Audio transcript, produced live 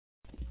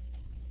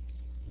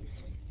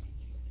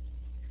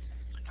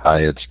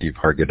Hi, it's Steve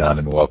Hargadon,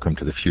 and welcome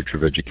to the Future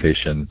of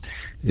Education.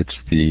 It's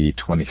the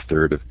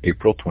 23rd of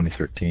April,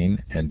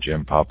 2013, and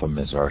Jim Popham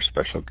is our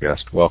special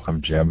guest.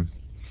 Welcome, Jim.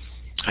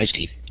 Hi,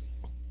 Steve.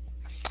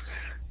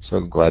 So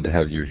glad to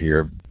have you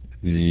here.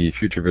 The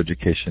Future of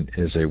Education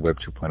is a Web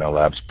 2.0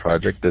 Labs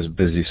project. This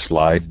busy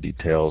slide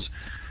details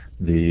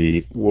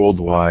the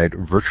worldwide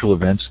virtual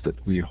events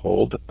that we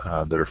hold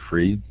that are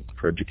free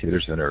for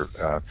educators and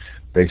are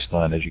based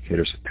on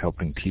educators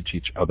helping teach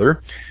each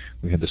other.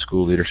 We had the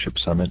School Leadership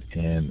Summit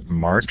in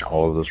March.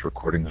 All of those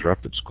recordings are up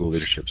at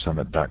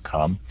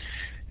schoolleadershipsummit.com.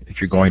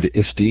 If you're going to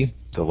ISTE,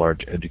 the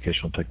Large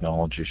Educational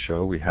Technology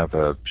Show, we have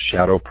a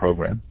shadow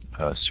program,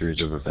 a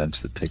series of events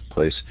that take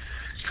place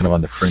kind of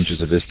on the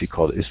fringes of ISTE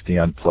called ISTE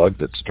Unplugged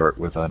that start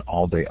with an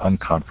all-day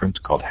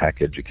unconference called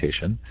Hack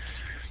Education.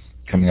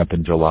 Coming up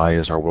in July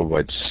is our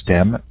worldwide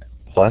STEM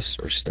Plus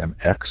or STEM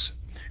X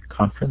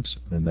conference,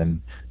 and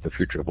then the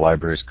Future of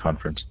Libraries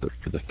conference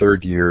for the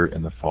third year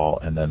in the fall,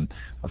 and then,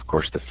 of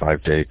course, the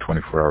 5-day,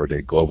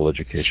 24-hour-day Global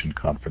Education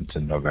Conference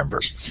in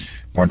November.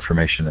 More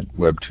information at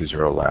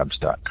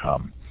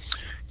web20labs.com.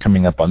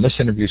 Coming up on this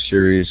interview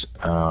series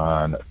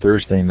on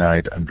Thursday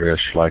night, Andreas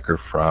Schleicher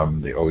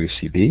from the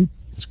OECD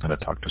is going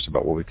to talk to us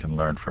about what we can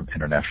learn from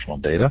international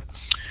data.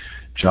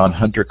 John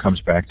Hunter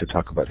comes back to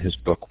talk about his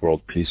book,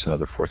 World Peace and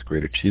Other Fourth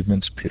Grade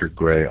Achievements. Peter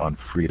Gray on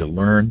Free to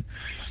Learn.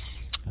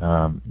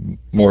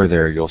 More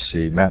there you'll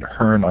see. Matt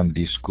Hearn on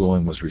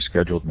deschooling was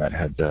rescheduled. Matt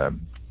had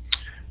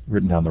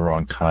written down the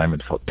wrong time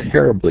and felt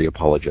terribly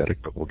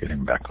apologetic, but we'll get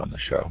him back on the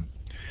show.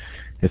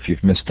 If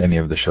you've missed any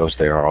of the shows,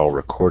 they are all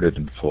recorded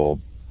in full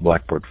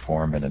Blackboard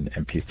form and an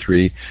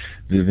MP3.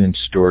 Vivian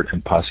Stewart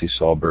and Pasi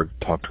Sahlberg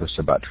talked to us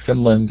about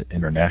Finland,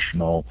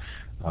 international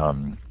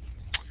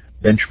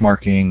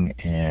benchmarking,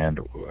 and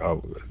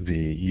the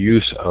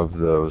use of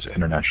those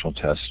international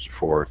tests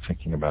for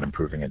thinking about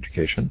improving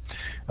education.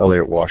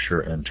 Elliot Washer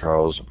and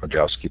Charles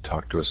Wojcicki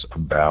talked to us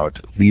about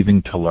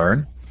leaving to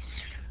learn,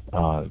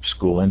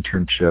 school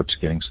internships,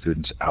 getting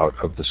students out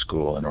of the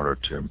school in order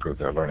to improve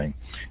their learning.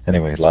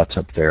 Anyway, lots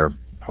up there,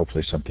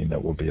 hopefully something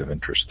that will be of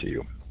interest to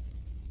you.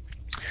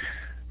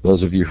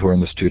 Those of you who are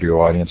in the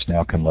studio audience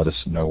now can let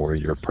us know where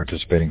you're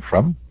participating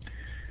from.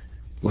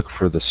 Look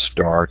for the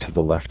star to the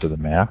left of the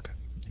map.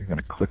 You're going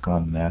to click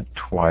on that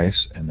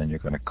twice, and then you're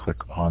going to click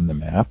on the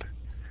map.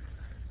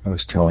 I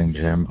was telling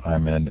Jim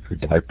I'm in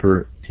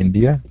Udaipur,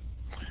 India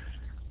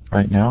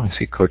right now. I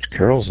see Coach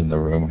Carol's in the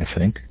room, I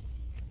think.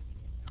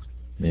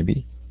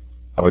 Maybe.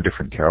 Oh, a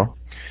different Carol.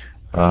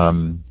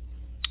 I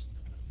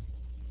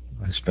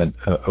spent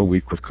a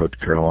week with Coach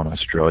Carol in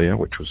Australia,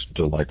 which was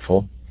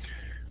delightful.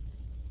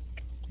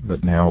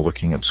 But now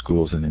looking at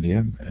schools in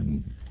India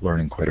and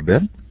learning quite a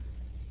bit.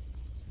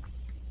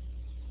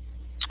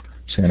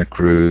 Santa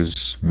Cruz,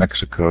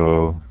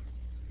 Mexico,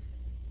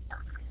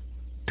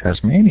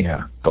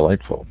 Tasmania,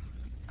 delightful.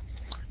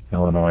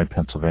 Illinois,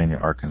 Pennsylvania,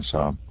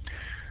 Arkansas.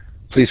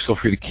 Please feel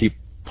free to keep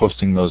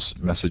posting those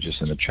messages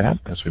in the chat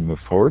as we move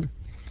forward.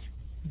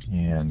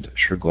 And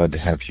sure glad to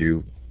have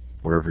you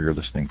wherever you're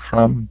listening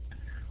from,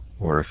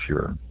 or if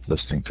you're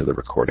listening to the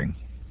recording.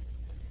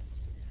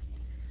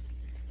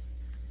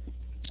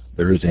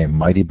 There is a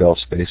Mighty Bell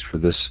space for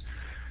this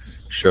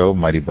show.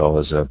 Mighty Bell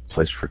is a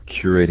place for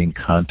curating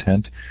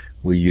content.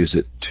 We use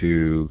it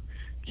to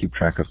keep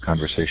track of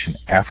conversation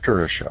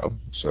after a show.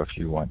 So if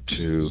you want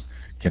to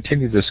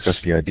continue to discuss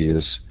the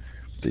ideas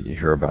that you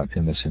hear about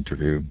in this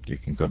interview, you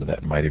can go to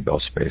that Mighty Bell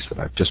space that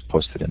I've just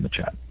posted in the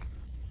chat.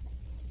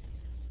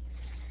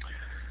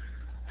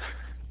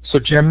 So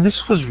Jim, this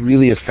was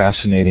really a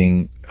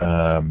fascinating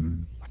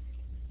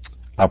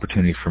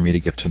opportunity for me to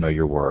get to know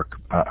your work.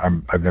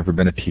 I've never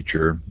been a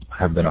teacher. I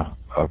have been a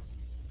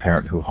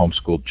parent who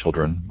homeschooled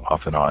children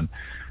off and on.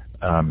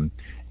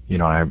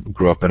 I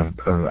grew up in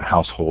a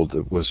household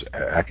that was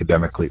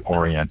academically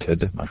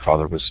oriented. My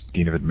father was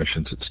dean of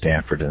admissions at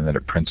Stanford and then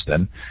at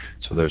Princeton,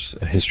 so there's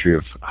a history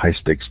of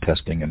high-stakes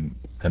testing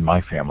in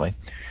my family.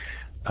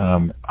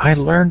 I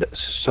learned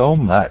so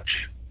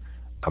much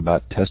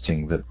about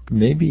testing that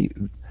maybe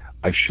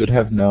I should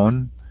have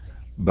known,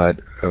 but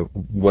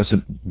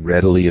wasn't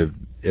readily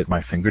at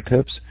my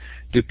fingertips.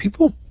 Do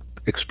people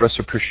express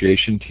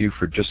appreciation to you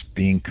for just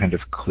being kind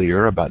of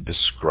clear about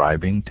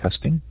describing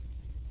testing?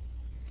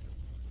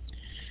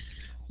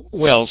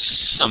 Well,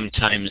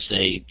 sometimes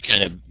they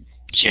kind of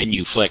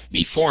genuflect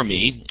before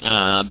me,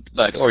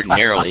 but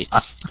ordinarily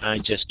I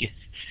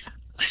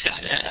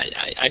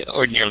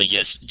ordinarily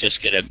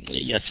just get a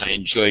yes. I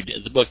enjoyed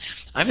the book.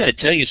 I've got to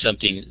tell you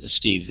something,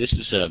 Steve. This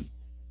is a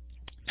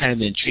kind of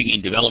an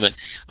intriguing development.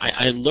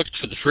 I looked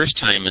for the first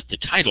time at the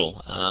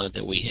title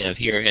that we have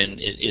here, and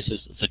it is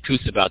The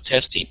Truth About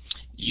Testing.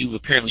 You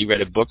apparently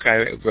read a book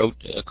I wrote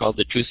called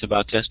The Truth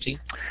About Testing?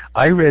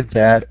 I read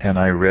that, and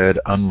I read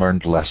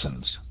Unlearned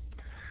Lessons.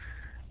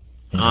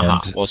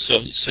 Well,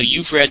 so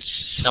you've read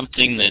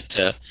something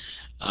that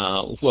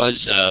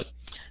was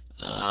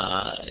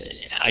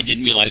I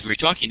didn't realize we were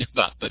talking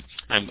about, but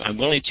I'm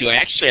willing to.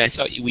 Actually, I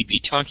thought we'd be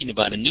talking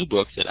about a new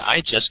book that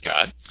I just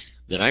got,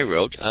 that I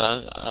wrote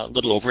a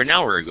little over an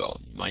hour ago.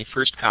 My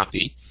first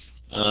copy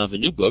of a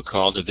new book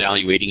called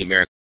Evaluating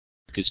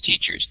America's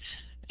Teachers.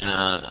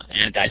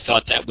 And I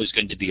thought that was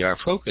going to be our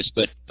focus,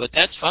 but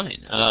that's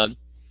fine.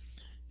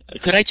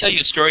 Could I tell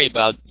you a story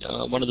about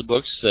one of the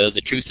books,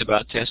 The Truth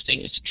About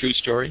Testing? It's a true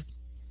story.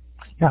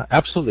 Yeah,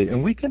 absolutely.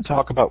 And we can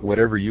talk about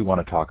whatever you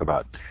want to talk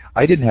about.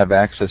 I didn't have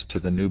access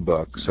to the new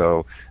book,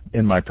 so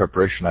in my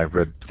preparation I've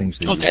read things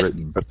that you've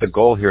written. But the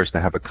goal here is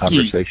to have a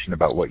conversation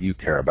about what you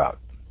care about.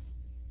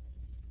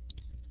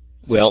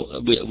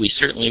 Well, we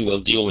certainly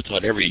will deal with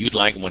whatever you'd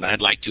like and what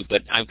I'd like to,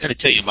 but I've got to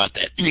tell you about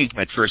that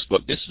that first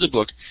book. This is a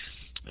book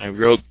I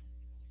wrote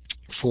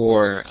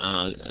for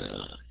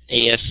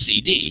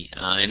ASCD,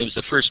 and it was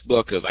the first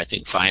book of, I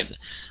think, 5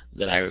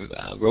 that I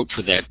wrote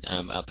for that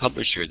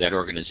publisher, that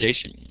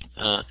organization.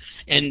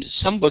 And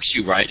some books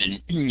you write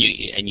and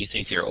you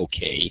think they're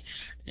okay,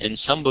 and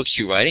some books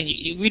you write and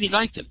you really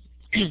like them.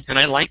 And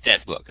I like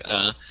that book.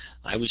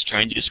 I was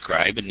trying to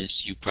describe, and as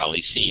you've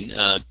probably seen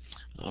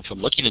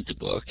from looking at the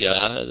book,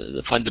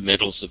 the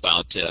fundamentals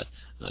about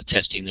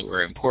testing that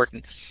were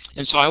important.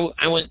 And so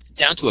I went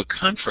down to a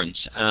conference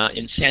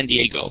in San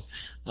Diego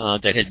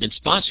that had been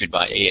sponsored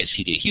by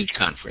ASCD, a huge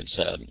conference,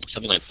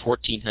 something like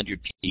 1,400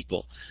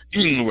 people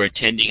were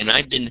attending, and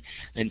I'd been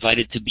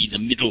invited to be the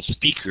middle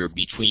speaker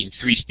between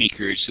 3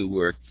 speakers who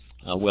were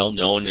well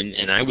known,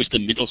 and I was the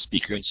middle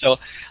speaker. And so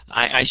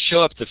I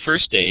show up the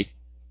first day,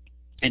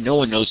 and no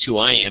one knows who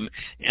I am,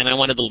 and I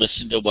wanted to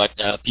listen to what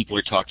people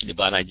are talking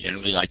about. I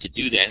generally like to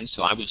do that, and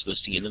so I was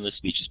listening in on the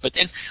speeches. But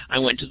then I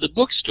went to the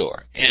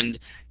bookstore, and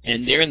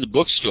there in the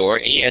bookstore,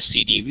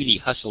 ASCD really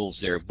hustles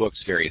their books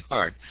very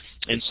hard.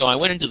 And so I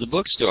went into the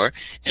bookstore,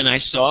 and I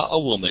saw a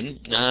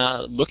woman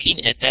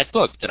looking at that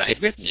book that I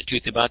had written, The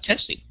Truth About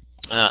Testing.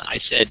 I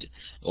said,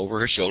 over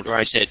her shoulder,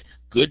 I said,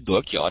 "Good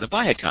book, you ought to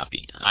buy a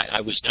copy."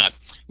 I was not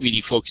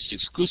really focused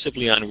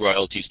exclusively on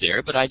royalties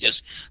there, but I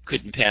just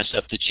couldn't pass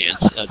up the chance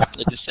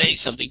to say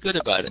something good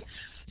about it.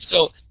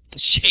 So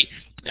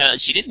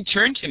she didn't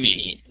turn to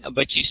me,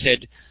 but she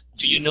said,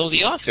 "Do you know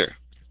the author?"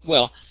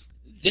 Well,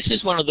 this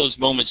is one of those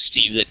moments,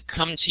 Steve, that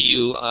come to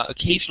you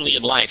occasionally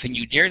in life, and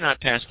you dare not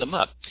pass them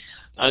up.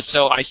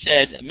 So I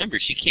said, remember,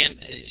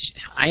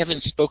 I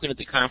haven't spoken at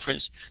the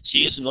conference. She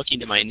isn't looking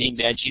to my name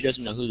badge. She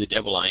doesn't know who the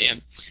devil I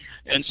am.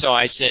 And so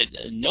I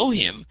said, "Know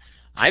him?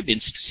 I've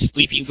been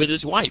sleeping with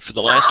his wife for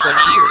the last 20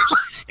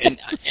 years.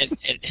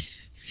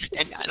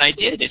 And I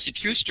did. It's a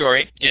true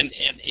story. And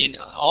in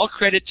all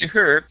credit to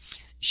her,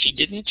 she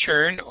didn't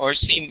turn or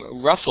seem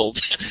ruffled.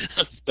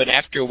 But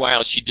after a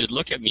while, she did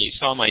look at me,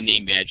 saw my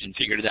name badge, and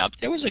figured it out.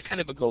 But there was a kind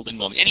of a golden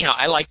moment. Anyhow,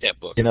 I like that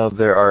book. You know,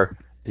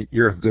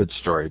 you're a good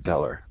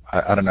storyteller.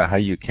 I don't know how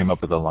you came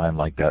up with a line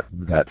like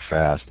that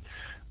fast.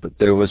 But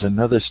there was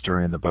another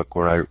story in the book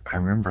where I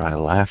remember I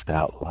laughed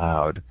out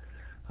loud.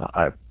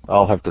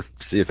 I'll have to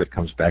see if it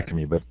comes back to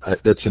me, but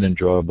that's an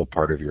enjoyable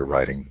part of your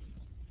writing.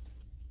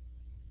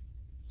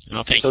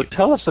 Oh, thank you. So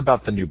tell us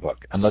about the new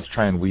book, and let's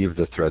try and weave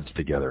the threads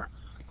together.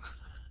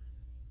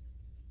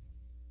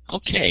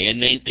 Okay,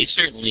 and they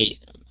certainly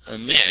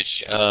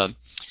mesh.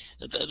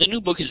 The new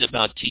book is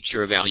about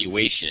teacher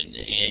evaluation,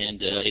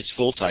 and its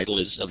full title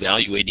is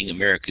Evaluating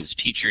America's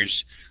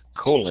Teachers,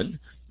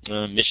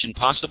 Mission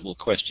Possible, ?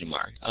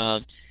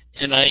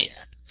 And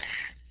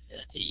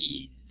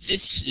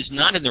this is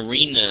not an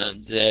arena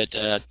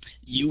that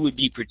you would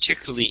be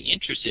particularly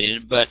interested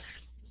in, but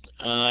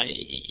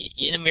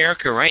in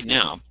America right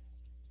now,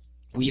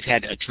 we've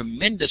had a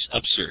tremendous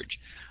upsurge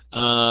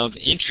of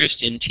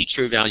interest in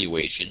teacher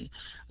evaluation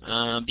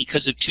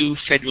because of 2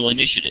 federal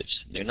initiatives.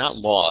 They're not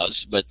laws,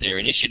 but they're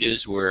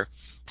initiatives where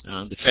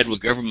the federal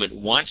government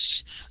wants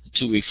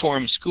to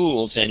reform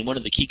schools, and one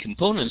of the key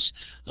components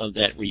of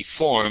that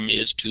reform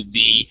is to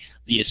be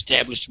the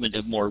establishment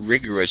of more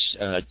rigorous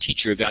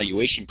teacher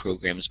evaluation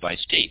programs by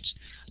states.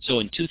 So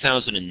in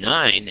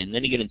 2009, and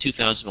then again in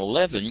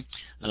 2011,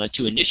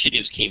 2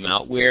 initiatives came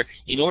out where,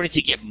 in order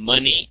to get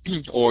money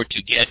or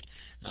to get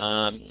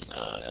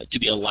to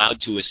be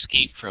allowed to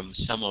escape from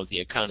some of the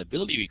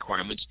accountability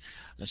requirements,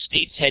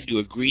 states had to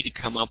agree to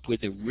come up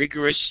with a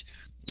rigorous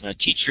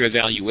teacher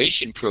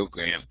evaluation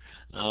program,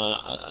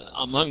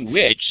 among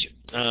which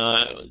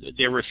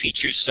there were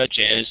features such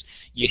as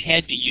you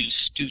had to use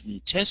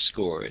student test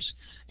scores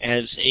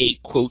as a,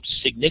 quote,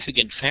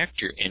 significant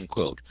factor, end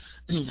quote,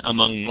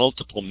 among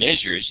multiple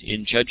measures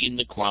in judging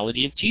the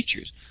quality of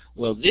teachers.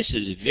 Well, this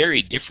is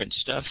very different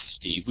stuff,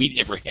 Steve. We've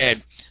never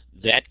had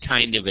that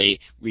kind of a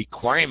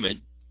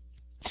requirement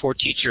for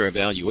teacher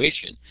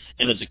evaluation.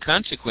 And as a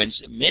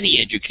consequence, many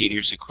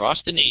educators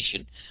across the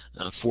nation,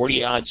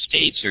 40-odd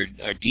states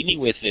are dealing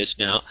with this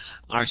now,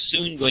 are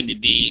soon going to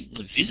be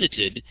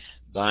visited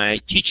by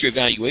teacher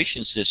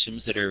evaluation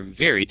systems that are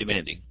very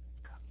demanding.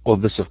 Well,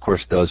 this, of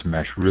course, does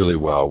mesh really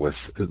well with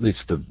at least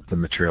the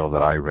material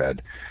that I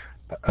read.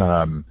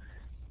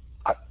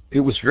 It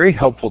was very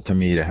helpful to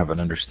me to have an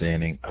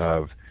understanding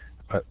of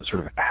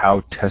sort of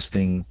how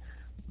testing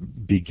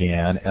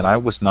began, and I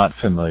was not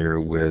familiar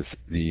with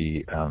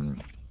the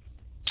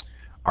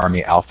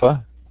Army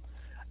Alpha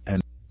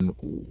and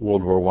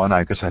World War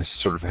I. I guess I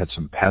sort of had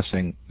some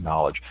passing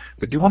knowledge.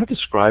 But do you want to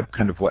describe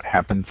kind of what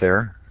happened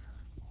there?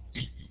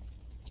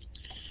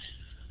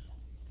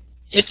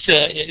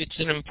 It's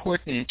an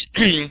important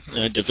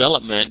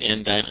development,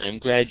 and I'm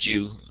glad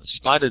you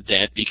spotted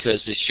that,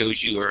 because it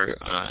shows you are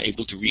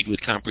able to read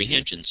with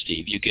comprehension,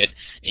 Steve. You get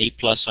A+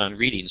 on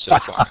reading so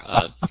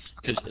far,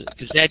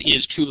 because that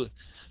is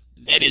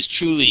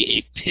truly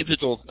a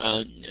pivotal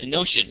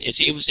notion.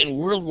 It was in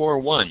World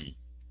War I,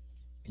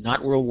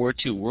 not World War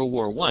II, World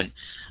War I,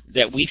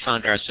 that we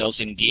found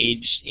ourselves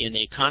engaged in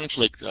a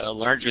conflict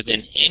larger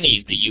than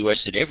any the U.S.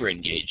 had ever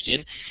engaged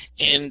in,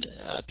 and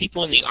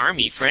people in the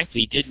Army,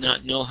 frankly, did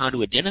not know how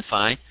to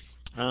identify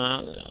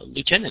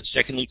lieutenants,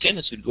 second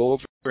lieutenants who'd go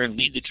over and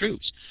lead the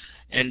troops.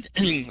 And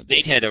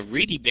they'd had a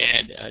really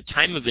bad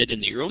time of it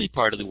in the early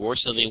part of the war,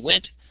 so they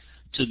went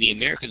to the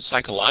American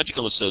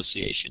Psychological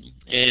Association,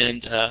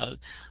 and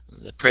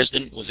the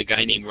president was a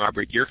guy named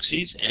Robert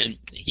Yerkes, and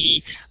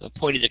he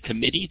appointed a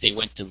committee. They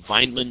went to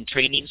Vineland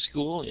Training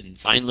School in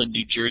Vineland,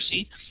 New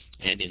Jersey,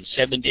 and in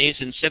 7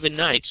 days and 7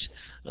 nights,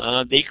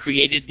 they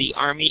created the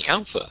Army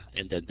Alpha,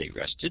 and then they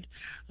rested.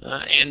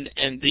 And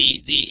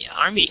the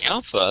Army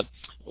Alpha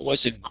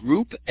was a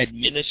group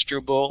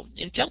administrable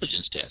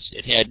intelligence test.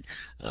 It had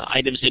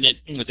items in it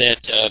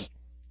that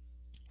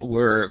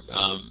were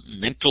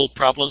mental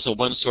problems of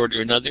one sort or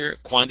another,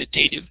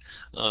 quantitative,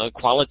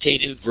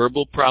 qualitative,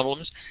 verbal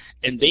problems,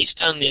 and based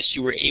on this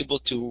you were able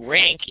to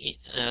rank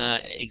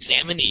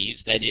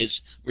examinees, that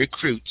is,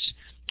 recruits,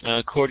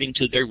 according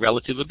to their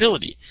relative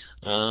ability.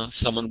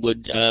 Someone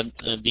would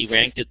be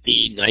ranked at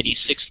the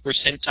 96th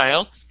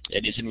percentile,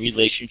 that is in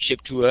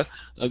relationship to a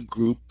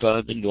group,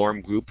 the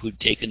norm group who'd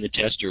taken the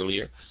test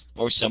earlier,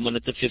 or someone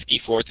at the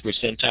 54th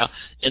percentile.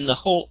 And the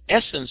whole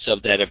essence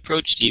of that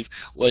approach, Steve,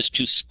 was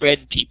to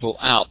spread people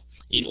out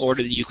in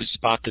order that you could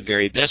spot the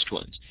very best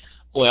ones.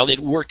 Well, it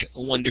worked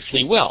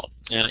wonderfully well.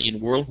 In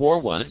World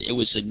War I, it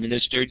was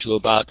administered to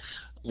about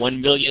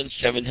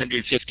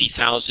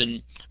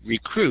 1,750,000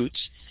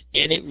 recruits,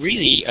 and it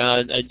really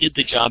did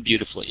the job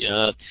beautifully.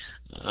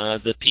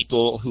 The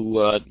people who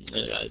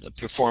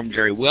performed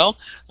very well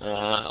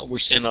were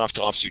sent off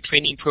to officer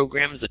training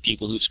programs. The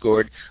people who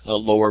scored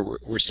lower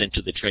were sent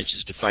to the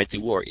trenches to fight the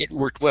war. It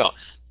worked well.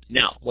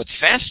 Now, what's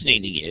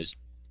fascinating is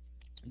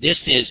this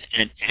is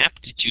an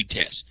aptitude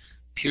test,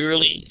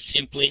 purely,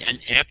 simply an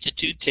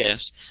aptitude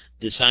test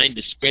designed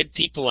to spread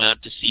people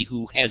out to see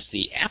who has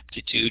the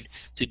aptitude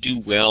to do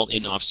well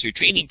in officer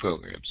training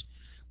programs.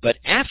 But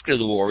after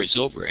the war is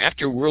over,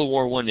 after World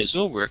War I is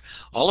over,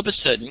 all of a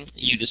sudden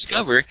you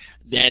discover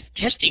that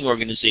testing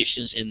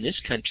organizations in this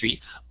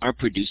country are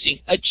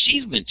producing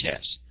achievement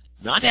tests,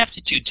 not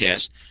aptitude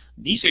tests.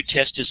 These are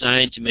tests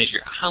designed to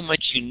measure how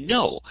much you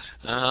know,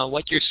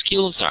 what your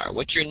skills are,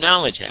 what your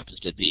knowledge happens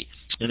to be.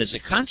 And as a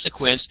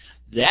consequence,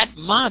 that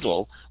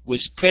model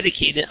was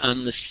predicated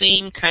on the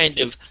same kind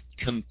of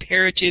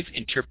comparative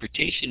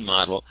interpretation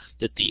model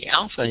that the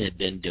Alpha had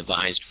been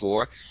devised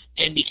for,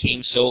 and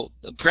became so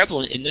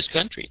prevalent in this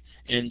country.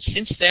 And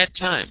since that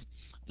time,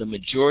 the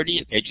majority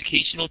of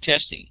educational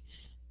testing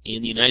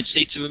in the United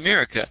States of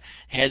America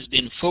has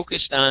been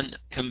focused on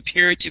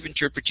comparative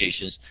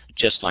interpretations,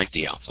 just like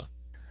the Alpha.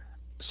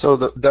 So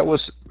that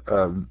was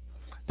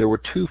there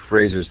were two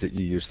phrases that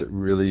you used that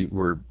really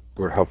were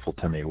helpful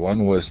to me.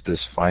 One was this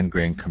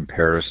fine-grained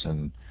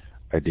comparison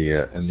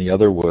idea, and the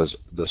other was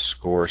the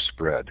score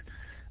spread.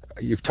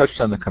 You've touched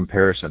on the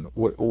comparison,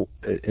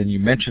 and you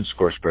mentioned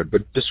score spread,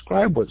 but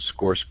describe what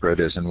score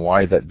spread is and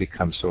why that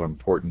becomes so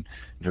important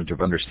in terms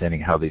of understanding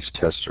how these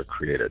tests are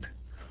created.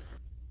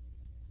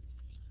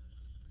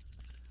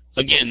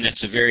 Again,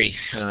 that's a very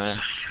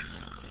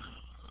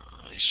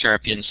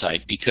sharp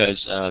insight,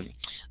 because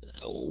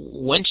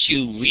once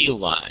you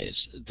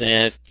realize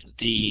that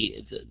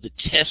the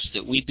tests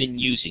that we've been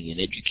using in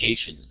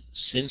education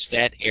since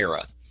that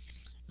era,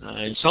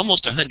 it's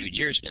almost 100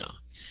 years now,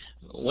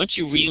 once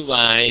you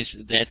realize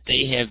that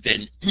they have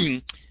been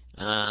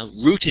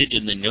rooted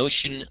in the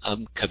notion of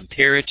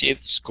comparative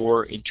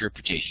score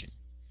interpretation,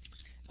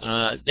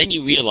 then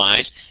you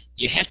realize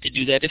you have to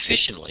do that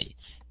efficiently.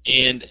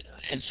 And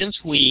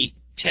since we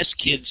test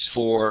kids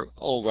for,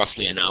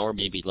 roughly an hour,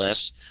 maybe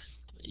less,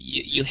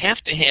 you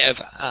have to have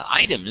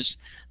items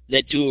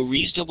that do a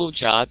reasonable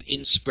job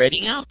in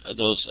spreading out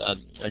those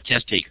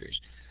test takers.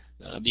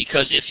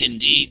 Because if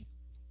indeed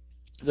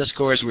the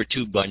scores were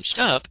too bunched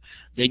up,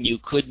 then you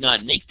could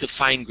not make the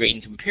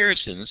fine-grained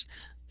comparisons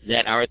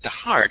that are at the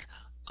heart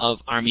of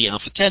Army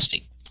Alpha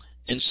testing.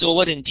 And so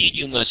what indeed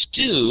you must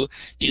do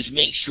is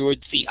make sure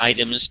that the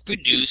items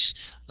produce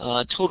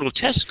total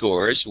test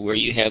scores where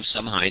you have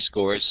some high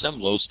scores,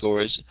 some low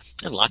scores,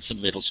 and lots of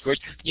middle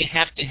scores. You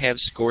have to have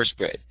score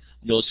spread.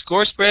 No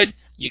score spread,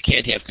 you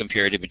can't have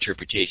comparative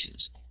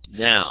interpretations.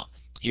 Now,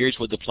 here's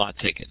where the plot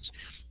thickens.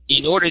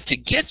 In order to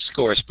get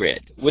score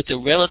spread with a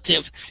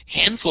relative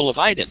handful of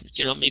items,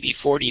 maybe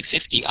 40,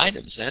 50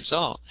 items, that's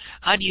all.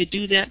 How do you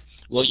do that?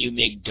 Well, you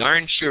make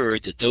darn sure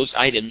that those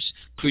items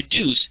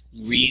produce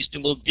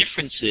reasonable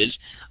differences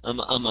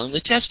among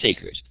the test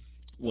takers.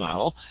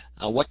 Well,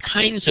 what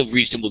kinds of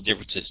reasonable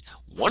differences?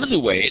 One of the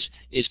ways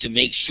is to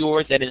make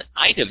sure that an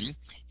item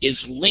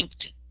is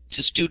linked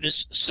to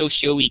students'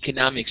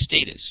 socioeconomic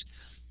status.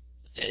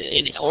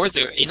 in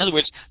other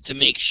words, to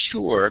make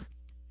sure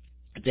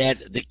that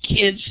the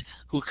kids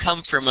who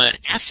come from an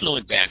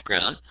affluent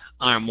background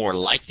are more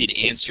likely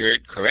to answer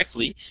it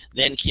correctly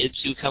than kids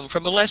who come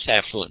from a less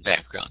affluent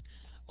background.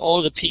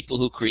 All the people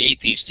who create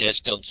these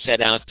tests don't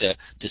set out to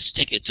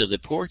stick it to the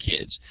poor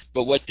kids,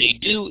 but what they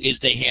do is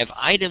they have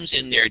items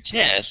in their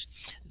tests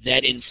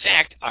that in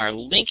fact are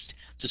linked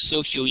to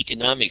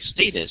socioeconomic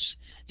status,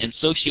 and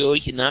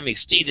socioeconomic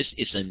status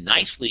is a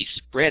nicely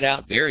spread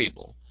out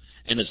variable.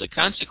 And as a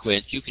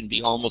consequence, you can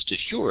be almost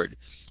assured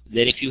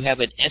that if you have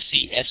an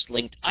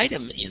SES-linked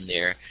item in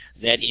there,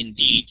 that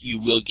indeed you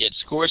will get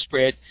score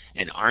spread,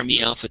 and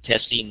Army Alpha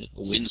testing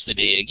wins the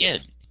day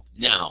again.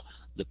 Now,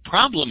 the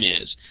problem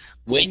is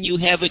when you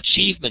have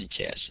achievement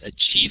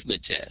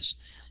tests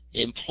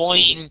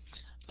employing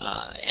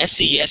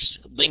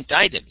SES-linked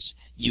items,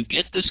 you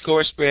get the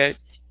score spread,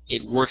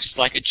 it works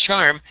like a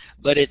charm,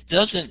 but it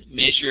doesn't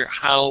measure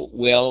how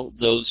well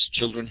those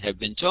children have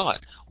been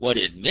taught. What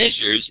it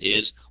measures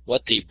is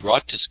what they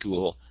brought to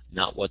school,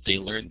 not what they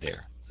learned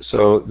there.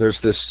 So there's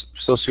this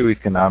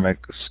socioeconomic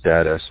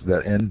status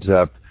that ends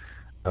up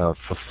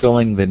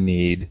fulfilling the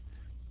need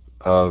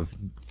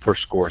for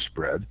score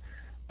spread.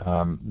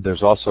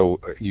 There's also,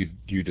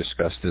 you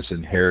discussed this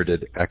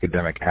inherited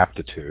academic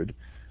aptitude,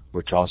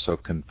 which also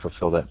can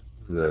fulfill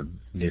the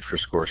need for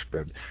score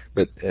spread.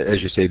 But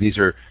as you say, these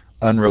are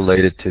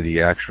unrelated to the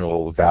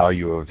actual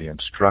value of the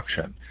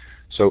instruction.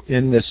 So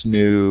in this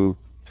new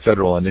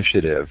federal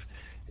initiative,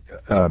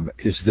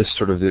 is this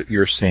sort of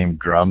your same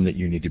drum that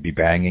you need to be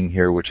banging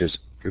here, which is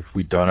if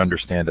we don't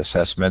understand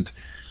assessment,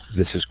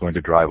 this is going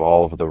to drive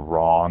all of the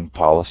wrong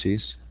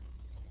policies?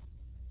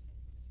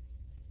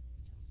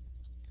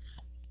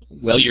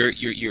 Well,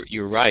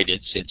 you're right.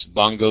 It's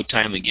bongo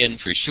time again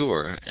for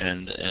sure,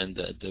 and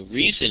the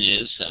reason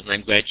is, and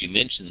I'm glad you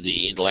mentioned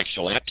the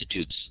intellectual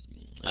aptitudes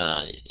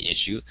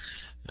issue.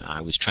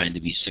 I was trying to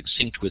be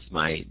succinct with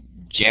my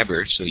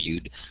jabber, so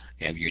you'd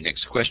have your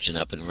next question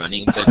up and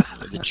running. But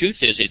the truth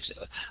is, it's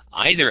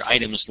either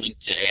items linked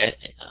to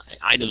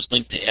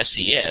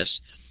SES,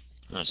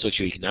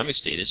 socioeconomic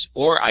status,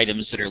 or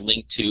items that are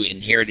linked to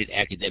inherited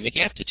academic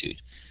aptitude.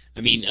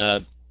 I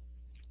mean,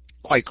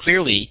 quite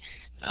clearly,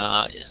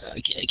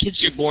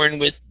 kids are born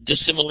with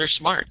dissimilar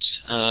smarts.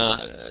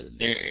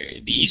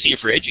 It'd be easier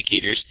for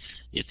educators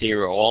if they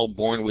were all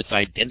born with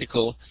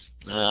identical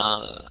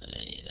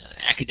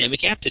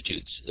academic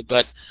aptitudes.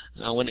 But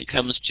when it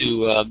comes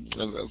to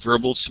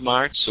verbal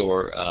smarts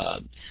or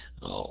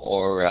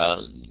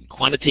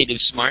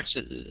quantitative smarts,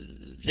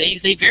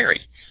 they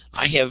vary.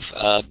 I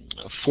have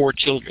 4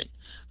 children.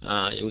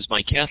 It was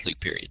my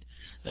Catholic period.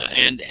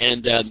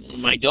 And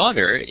my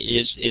daughter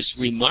is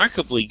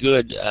remarkably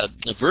good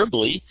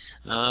verbally,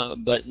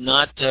 but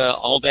not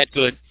all that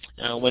good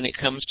when it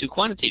comes to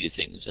quantitative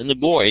things. And the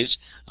boys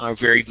are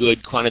very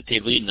good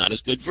quantitatively, not as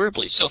good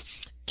verbally. So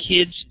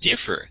kids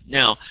differ.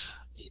 Now,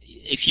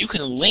 if you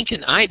can link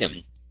an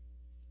item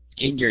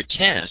in your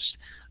test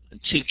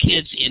to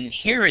kids'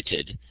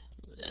 inherited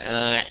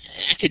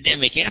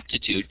academic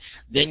aptitude,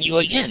 then you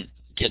again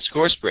get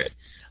score spread.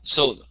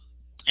 So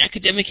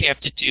academic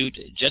aptitude,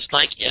 just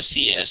like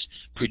SES,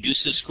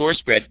 produces score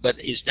spread, but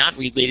is not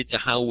related to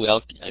how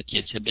well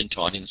kids have been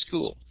taught in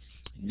school.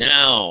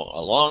 Now,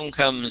 along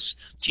comes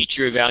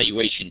teacher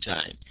evaluation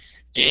time,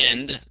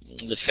 and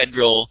the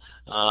federal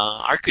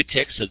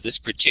architects of this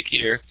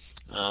particular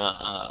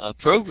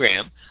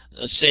program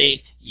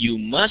say you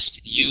must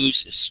use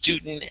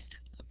student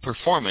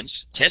performance,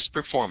 test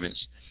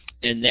performance,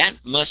 and that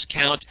must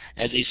count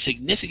as a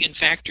significant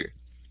factor.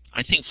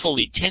 I think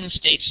fully 10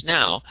 states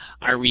now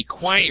are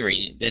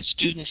requiring that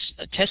students'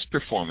 test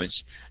performance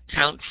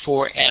count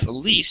for at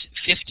least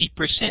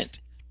 50%.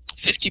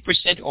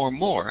 50% or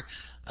more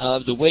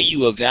of the way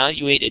you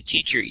evaluate a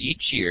teacher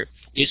each year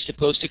is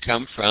supposed to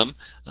come from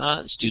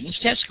students'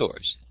 test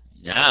scores.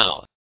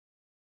 Now,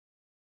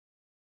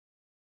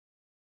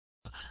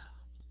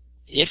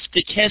 if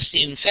the test,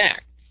 in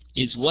fact,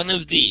 is one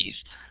of these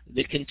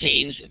that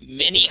contains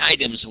many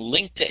items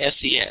linked to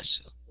SES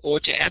or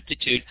to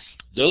aptitude,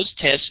 those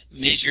tests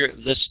measure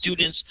the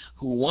students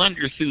who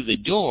wander through the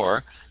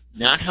door,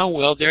 not how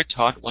well they're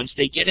taught once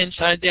they get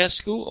inside that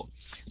school.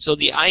 So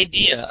the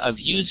idea of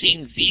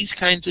using these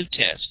kinds of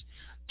tests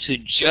to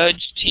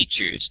judge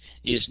teachers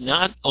is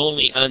not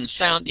only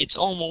unsound, it's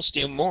almost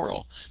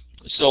immoral.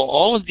 So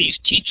all of these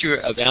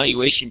teacher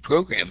evaluation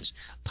programs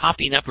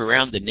popping up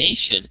around the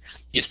nation,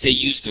 if they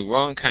use the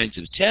wrong kinds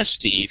of tests,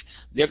 Steve,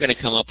 they're going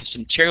to come up with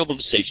some terrible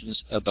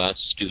decisions about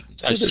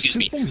students. So there's two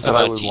things that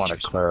I would want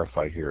to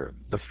clarify here.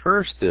 The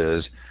first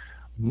is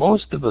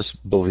most of us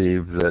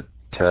believe that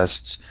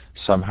tests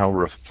somehow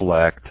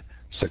reflect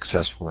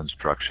successful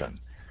instruction.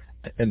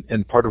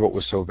 And part of what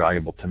was so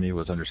valuable to me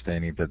was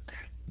understanding that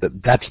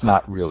that's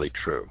not really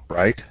true,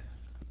 right?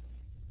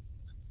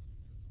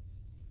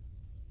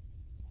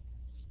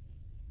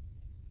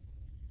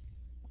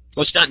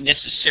 Well, it's not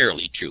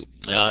necessarily true.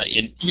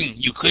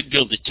 You could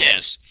build a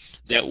test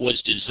that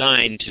was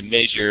designed to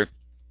measure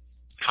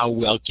how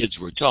well kids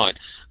were taught,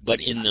 but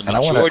in the and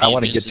majority I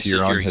want of to get to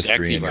your own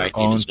history and right,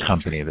 your own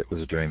company that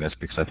was doing this,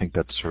 because I think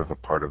that's sort of a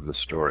part of the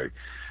story.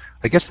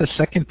 I guess the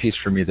second piece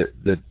for me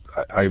that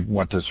I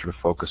want to sort of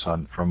focus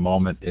on for a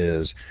moment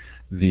is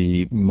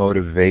the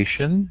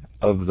motivation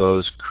of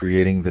those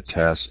creating the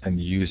tests and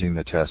using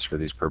the tests for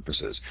these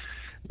purposes.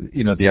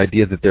 You know, the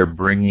idea that they're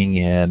bringing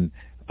in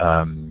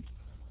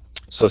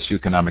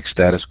socioeconomic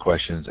status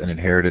questions and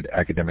inherited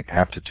academic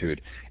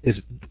aptitude is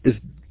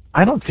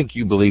I don't think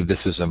you believe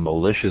this is a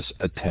malicious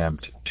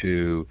attempt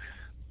to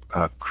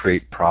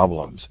create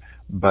problems.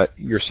 But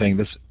you're saying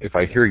this, if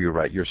I hear you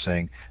right, you're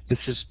saying this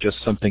is just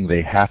something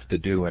they have to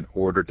do in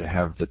order to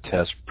have the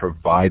test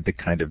provide the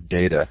kind of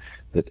data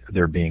that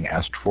they're being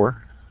asked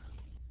for?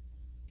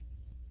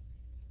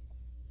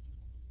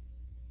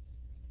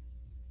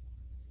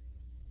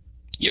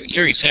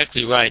 You're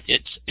exactly right.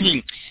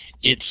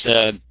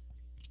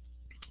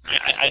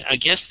 I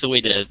guess the way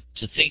to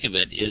think of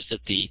it is that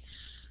the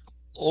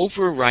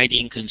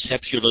overriding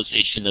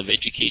conceptualization of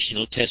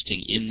educational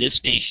testing in this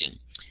nation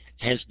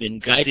has been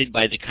guided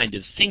by the kind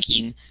of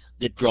thinking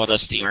that brought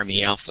us the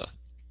Army Alpha.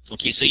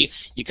 Okay, so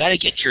you got to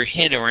get your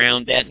head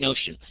around that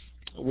notion.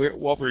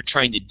 What we're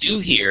trying to do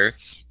here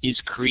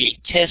is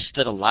create tests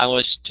that allow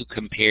us to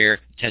compare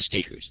test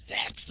takers.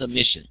 That's the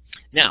mission.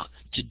 Now,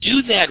 to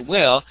do that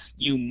well,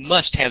 you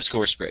must have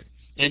score spread.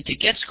 And to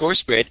get score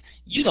spread,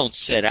 you don't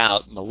set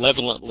out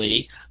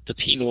malevolently to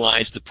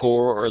penalize the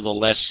poor or the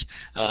less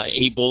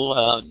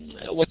able.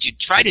 What you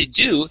try to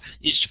do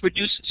is to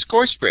produce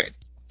score spread.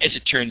 As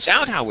it turns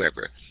out,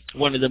 however,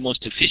 one of the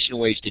most efficient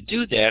ways to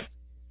do that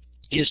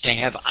is to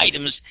have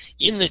items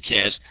in the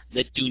test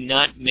that do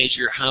not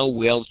measure how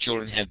well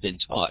children have been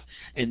taught.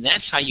 And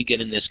that's how you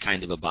get in this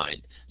kind of a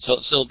bind.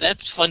 So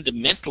that's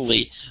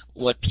fundamentally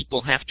what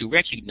people have to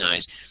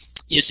recognize.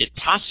 Is it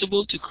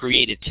possible to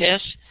create a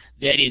test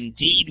that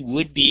indeed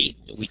would be,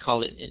 we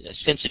call it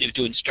sensitive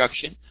to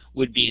instruction,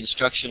 would be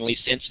instructionally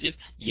sensitive?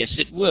 Yes,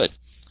 it would.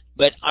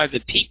 But are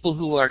the people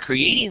who are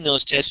creating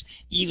those tests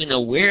even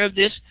aware of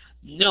this?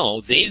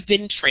 No, they've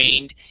been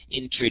trained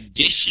in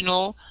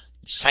traditional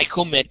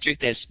psychometric,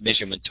 that's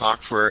measurement talk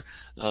for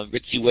a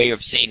ritzy way of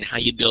saying how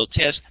you build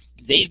tests.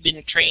 They've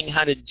been trained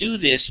how to do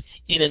this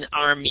in an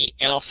Army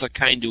Alpha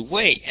kind of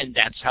way, and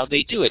that's how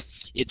they do it.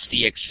 It's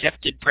the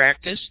accepted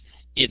practice.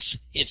 It's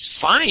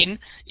fine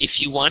if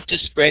you want to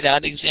spread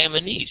out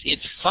examinees.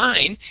 It's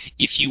fine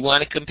if you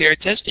want to compare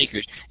test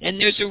takers, and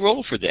there's a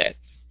role for that.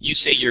 You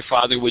say your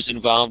father was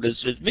involved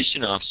as an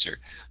admission officer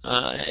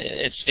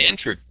at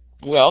Stanford.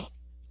 Well,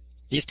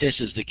 if this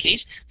is the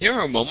case, there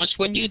are moments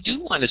when you do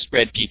want to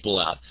spread people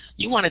out.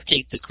 You want to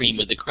take the cream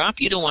of the crop.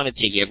 You don't want to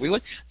take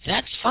everyone.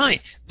 That's fine,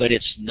 but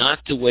it's not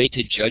the way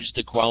to judge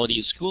the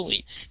quality of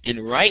schooling.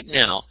 And right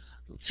now,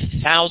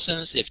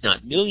 thousands, if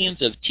not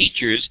millions, of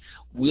teachers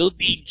will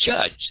be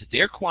judged,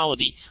 their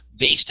quality,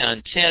 based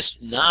on tests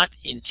not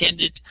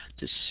intended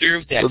to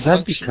serve that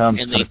function,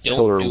 and they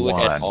don't do it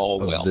at all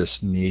well. This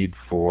need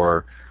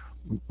for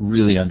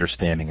really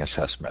understanding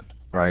assessment,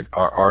 right?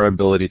 Our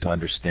ability to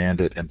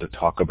understand it and to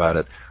talk about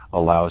it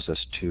allows us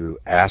to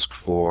ask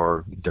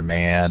for,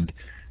 demand,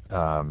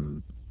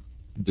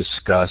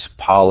 discuss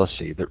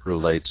policy that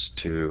relates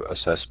to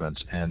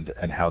assessments and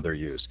how they're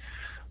used.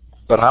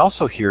 But I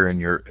also hear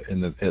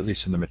at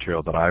least in the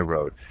material that I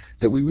wrote,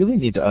 that we really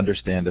need to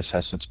understand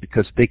assessments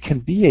because they can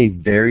be a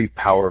very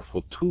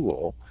powerful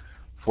tool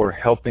for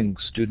helping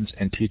students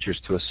and teachers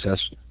to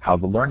assess how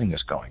the learning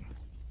is going.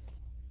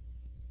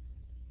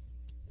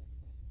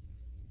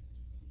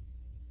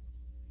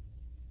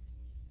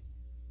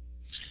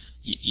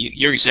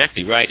 You're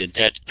exactly right, and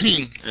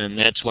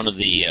that's one of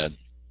the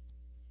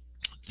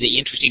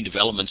interesting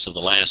developments of the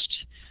last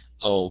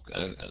a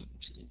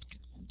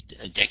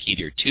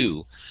decade or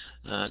two,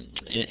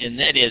 and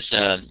that is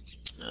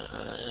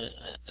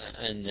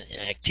an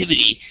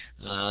activity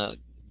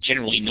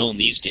generally known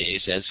these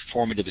days as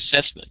formative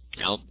assessment.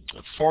 Now,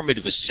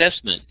 formative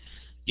assessment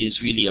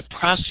is really a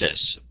process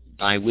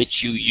by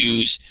which you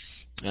use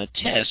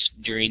tests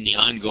during the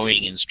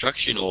ongoing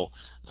instructional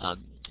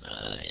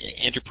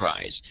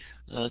enterprise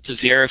to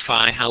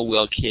verify how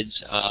well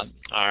kids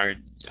are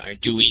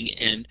doing,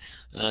 and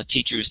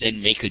teachers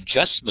then make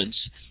adjustments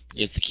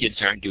if the kids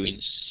aren't doing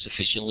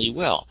sufficiently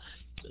well.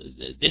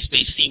 This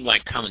may seem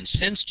like common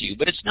sense to you,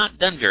 but it's not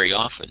done very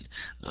often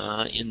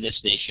in this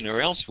nation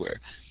or elsewhere.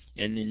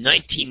 And in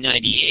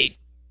 1998,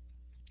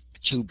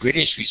 two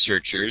British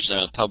researchers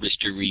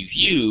published a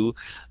review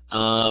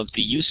of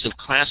the use of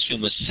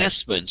classroom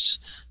assessments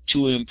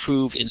to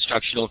improve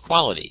instructional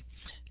quality.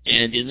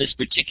 And in this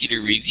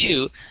particular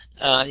review,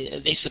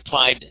 they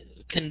supplied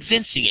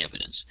convincing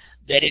evidence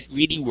that it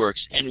really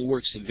works, and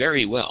works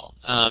very well.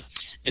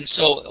 And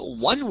so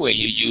one way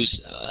you use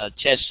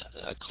tests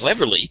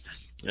cleverly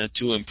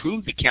to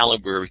improve the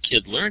caliber of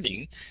kid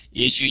learning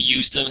is you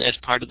use them as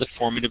part of the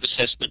formative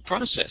assessment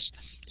process.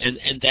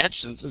 And that's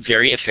a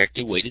very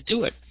effective way to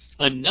do it.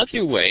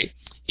 Another way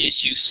is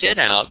you set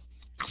out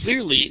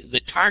clearly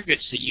the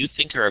targets that you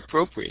think are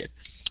appropriate.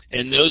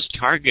 And those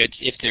targets,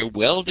 if they're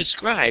well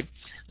described,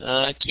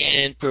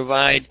 can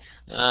provide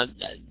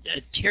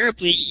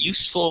terribly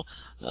useful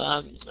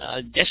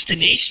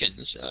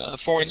destinations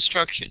for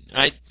instruction.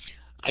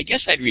 I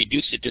guess I'd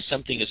reduce it to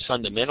something as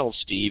fundamental,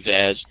 Steve,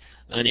 as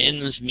an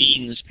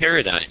ends-means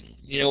paradigm.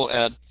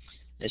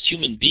 As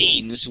human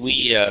beings,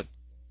 we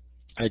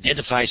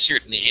identify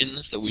certain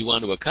ends that we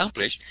want to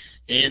accomplish,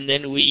 and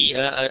then we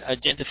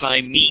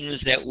identify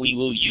means that we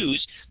will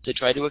use to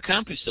try to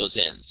accomplish those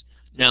ends.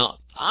 Now,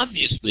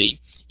 obviously,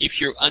 if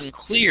you're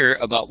unclear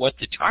about what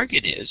the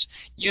target is,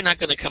 you're not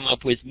going to come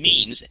up with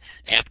means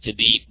apt to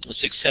be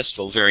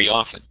successful very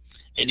often.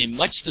 And in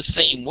much the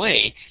same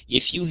way,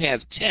 if you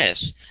have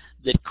tests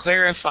that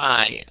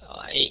clarify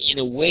in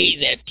a way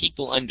that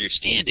people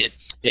understand it,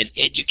 then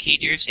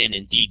educators and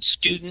indeed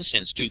students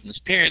and students'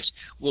 parents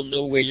will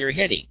know where you're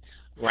heading.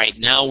 Right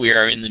now we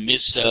are in the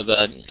midst of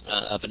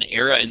an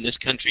era in this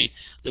country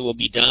that will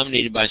be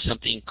dominated by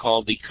something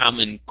called the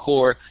Common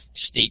Core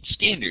State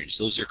Standards.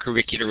 Those are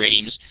curricular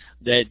aims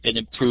that have been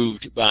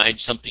approved by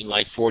something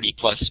like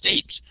 40-plus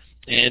states.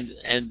 And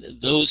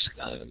those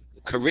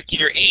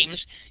curricular aims,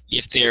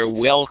 if they're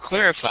well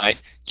clarified,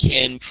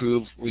 can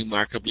prove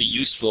remarkably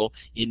useful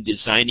in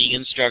designing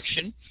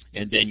instruction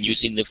and then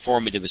using the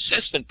formative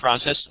assessment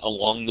process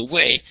along the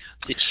way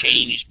to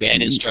change bad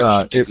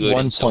instruction to good. At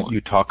one and so point on. you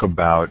talk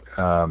about,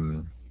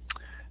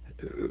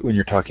 when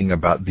you're talking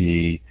about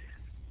the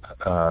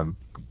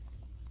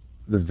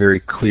very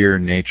clear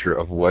nature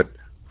of what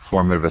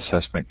formative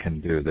assessment can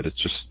do, that it's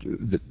just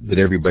that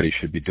everybody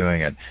should be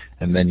doing it,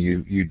 and then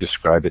you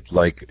describe it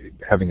like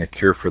having a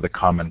cure for the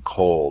common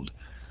cold,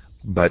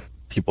 but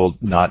people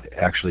not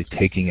actually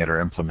taking it or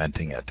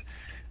implementing it.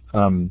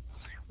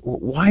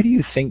 Why do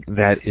you think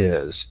that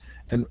is,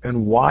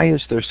 and why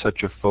is there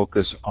such a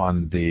focus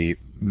on the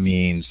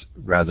means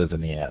rather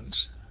than the ends?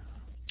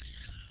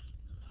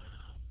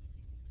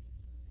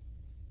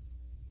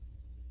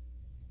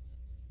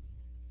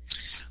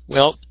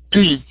 Well,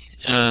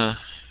 I've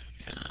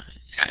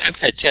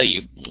got to tell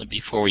you,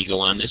 before we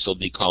go on, this will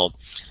be called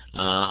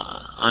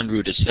en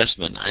route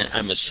assessment.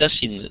 I'm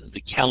assessing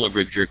the caliber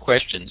of your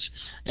questions,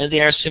 and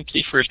they are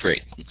simply first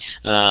rate.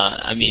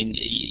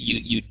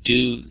 You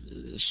do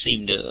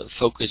seem to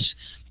focus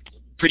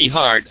pretty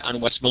hard on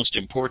what's most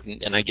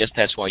important, and I guess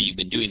that's why you've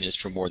been doing this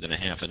for more than a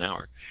half an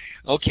hour.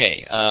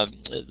 Okay,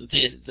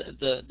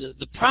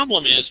 the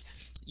problem is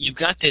you've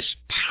got this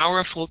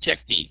powerful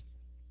technique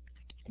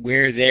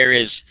where there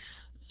is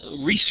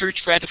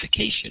research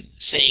gratification,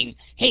 saying,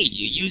 hey,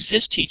 you use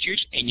this,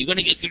 teachers, and you're going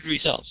to get good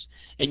results.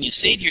 And you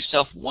say to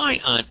yourself, why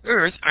on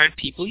earth aren't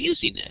people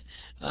using it?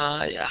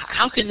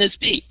 How can this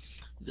be?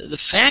 The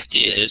fact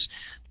is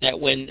that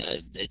when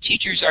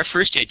teachers are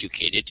first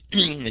educated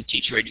in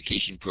teacher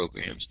education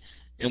programs,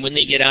 and when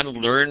they get out and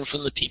learn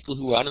from the people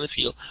who are out in the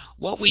field,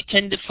 what we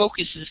tend to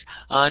focus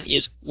on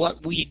is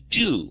what we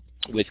do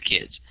with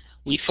kids.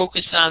 We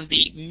focus on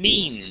the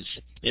means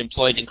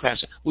employed in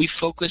class. We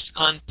focus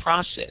on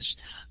process.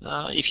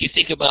 If you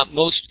think about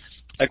most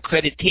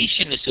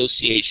accreditation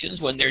associations,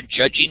 when they're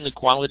judging the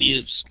quality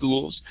of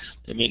schools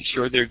to make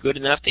sure they're good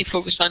enough, they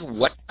focus on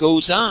what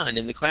goes on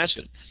in the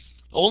classroom.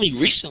 Only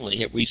recently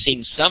have we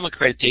seen some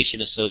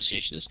accreditation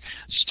associations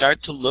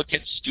start to look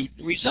at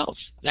student results.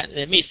 That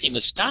may seem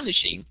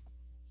astonishing,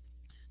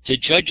 to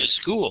judge a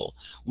school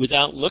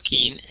without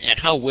looking at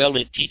how well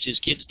it teaches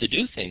kids to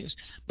do things,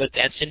 but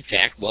that's in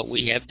fact what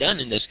we have done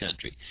in this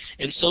country.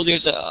 And so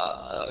there's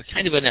a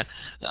kind of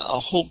a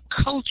whole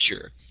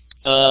culture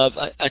of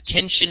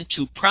attention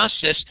to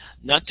process,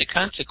 not to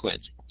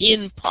consequence.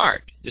 In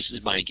part, this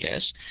is my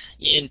guess,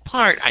 in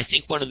part, I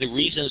think one of the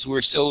reasons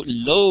we're so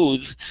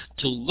loath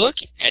to look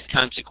at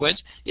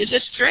consequence is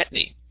it's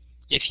threatening.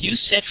 If you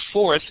set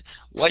forth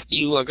what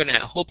you are going to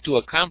hope to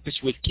accomplish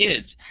with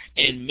kids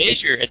and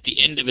measure at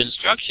the end of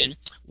instruction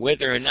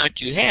whether or not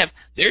you have,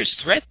 there's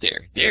threat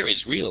there. There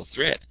is real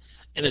threat.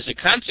 And as a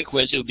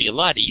consequence, it would be a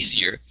lot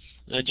easier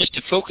just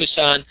to focus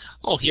on,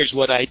 oh, here's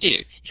what I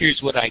did,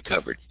 here's what I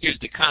covered, here's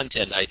the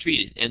content I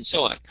treated, and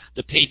so on,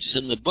 the pages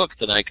in the book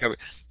that I covered,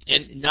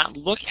 and not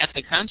look at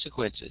the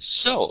consequences.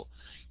 So,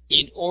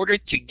 in order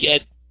to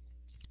get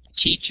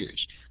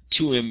teachers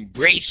to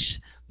embrace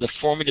the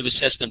formative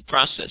assessment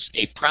process,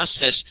 a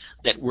process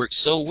that works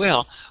so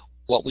well,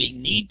 what we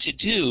need to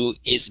do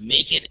is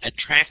make it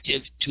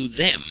attractive to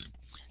them.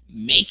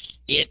 Make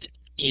it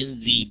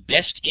in the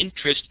best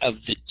interest of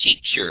the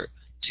teacher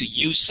to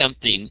use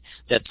something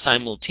that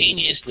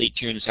simultaneously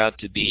turns out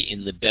to be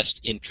in the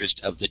best interest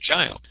of the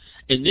child.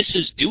 And this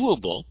is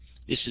doable.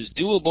 This is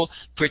doable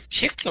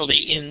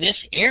particularly in this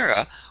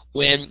era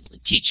when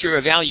teacher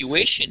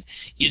evaluation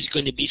is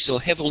going to be so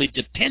heavily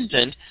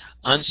dependent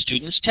on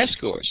students' test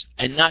scores,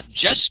 and not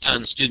just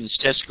on students'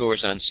 test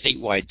scores on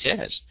statewide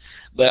tests,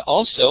 but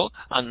also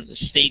on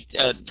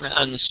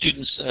the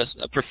students'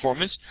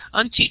 performance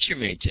on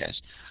teacher-made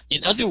tests.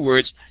 In other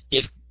words,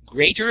 if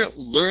greater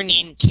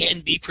learning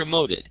can be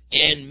promoted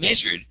and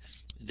measured,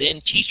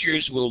 then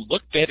teachers will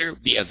look better,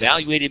 be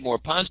evaluated more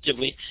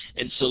positively,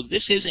 and so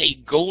this is a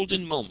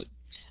golden moment.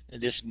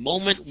 This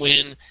moment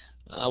when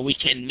we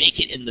can make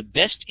it in the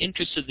best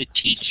interest of the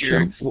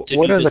teacher Jim, to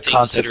what do are the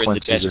things that are in the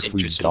consequences best if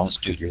we interest of don't the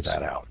students. figure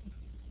that out?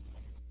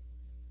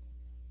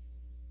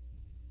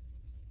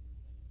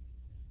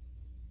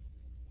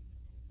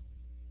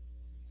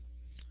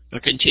 A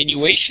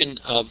continuation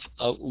of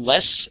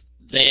less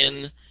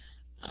than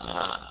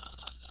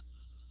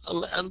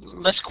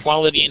less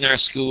quality in our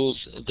schools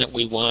that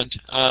we want.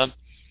 I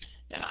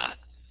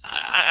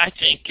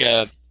think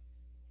I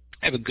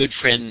have a good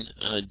friend,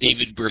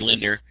 David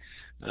Berliner,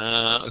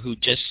 who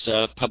just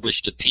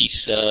published a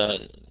piece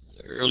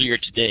earlier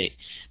today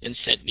and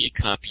sent me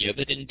a copy of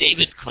it. And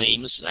David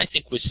claims, I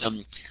think with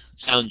some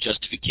sound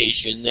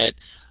justification, that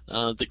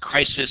the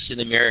crisis in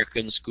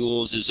American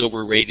schools is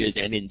overrated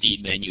and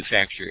indeed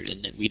manufactured,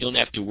 and that we don't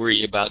have to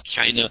worry about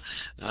China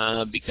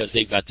because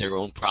they've got their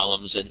own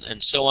problems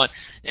and so on.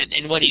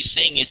 And what he's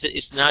saying is that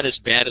it's not as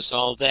bad as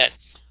all that.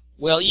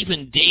 Well,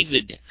 even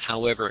David,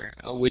 however,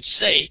 would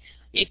say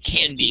it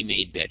can be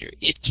made better.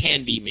 It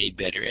can be made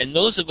better. And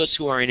those of us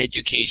who are in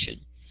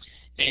education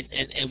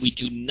and we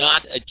do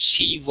not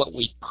achieve what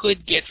we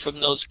could get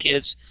from those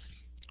kids,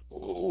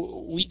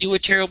 we do a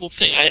terrible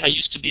thing. I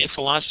used to be a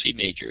philosophy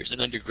major as an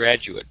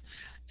undergraduate,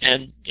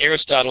 and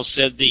Aristotle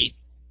said the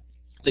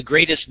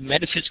greatest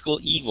metaphysical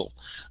evil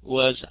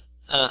was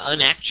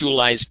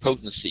unactualized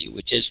potency,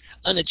 which is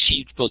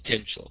unachieved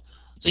potential.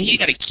 So you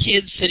got a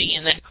kid sitting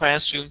in that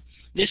classroom.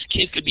 This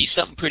kid could be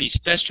something pretty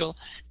special,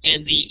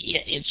 and the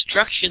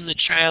instruction the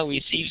child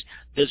receives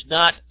does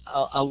not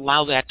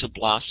allow that to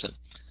blossom.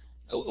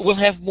 We'll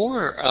have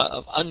more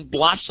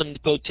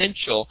unblossomed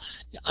potential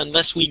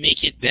unless we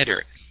make it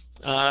better.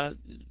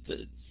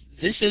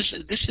 This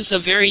is a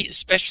very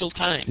special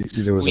time.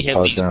 We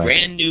have these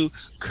brand new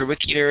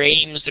curricular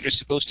aims that are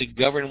supposed to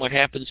govern what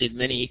happens in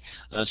many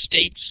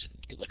states,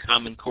 the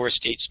Common Core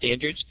state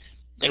standards,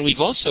 and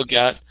we've also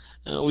got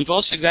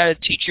a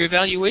teacher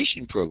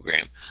evaluation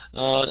program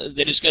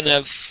that is going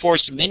to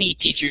force many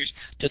teachers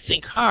to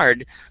think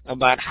hard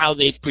about how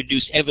they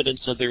produce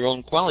evidence of their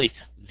own quality.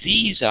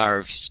 These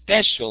are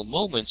special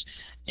moments,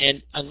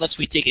 and unless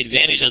we take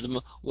advantage of them,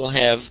 we'll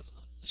have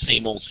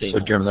same old. So,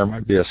 Jim, there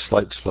might be a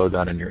slight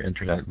slowdown in your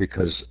internet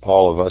because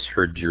all of us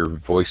heard your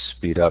voice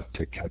speed up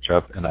to catch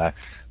up, and I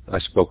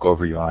spoke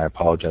over you, and I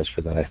apologize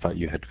for that. I thought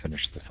you had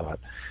finished the thought.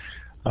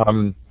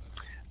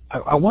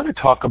 I want to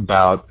talk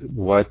about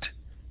what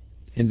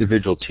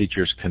individual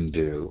teachers can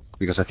do,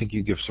 because I think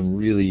you give some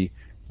really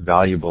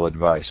valuable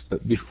advice.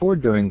 But before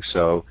doing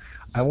so,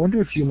 I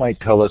wonder if you might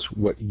tell us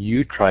what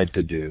you tried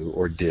to do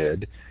or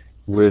did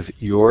with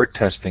your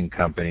testing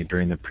company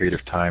during the period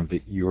of time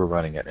that you were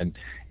running it,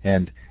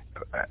 and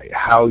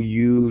how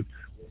you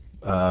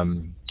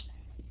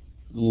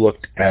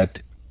looked at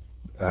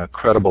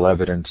credible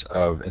evidence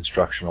of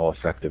instructional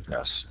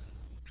effectiveness.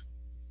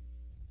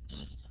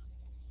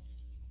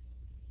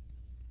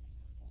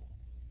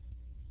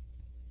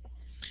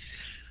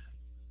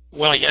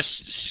 Well, I guess,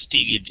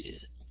 Steve, you'd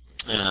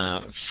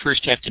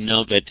first have to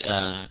know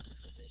that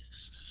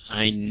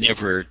I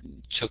never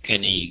took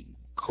any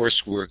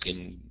coursework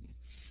in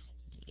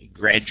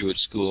graduate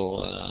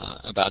school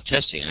about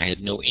testing. I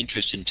had no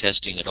interest in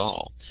testing at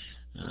all.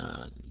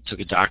 Took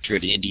a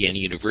doctorate at Indiana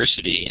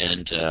University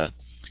and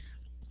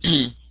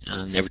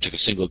never took a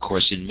single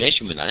course in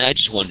measurement. I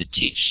just wanted to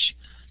teach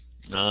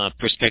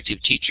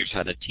prospective teachers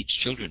how to teach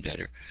children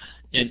better.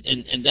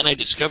 And then I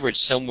discovered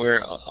somewhere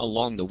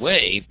along the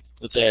way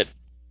that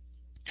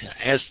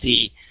as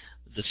the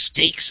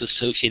stakes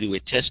associated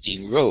with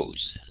testing rose,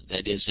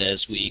 that is,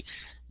 as we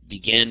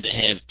began to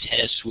have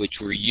tests which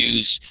were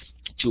used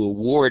to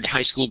award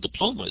high school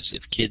diplomas.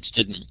 If kids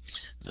didn't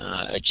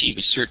achieve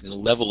a certain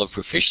level of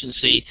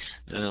proficiency,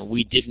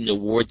 we didn't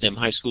award them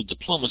high school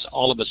diplomas.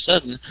 All of a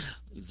sudden,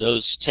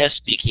 those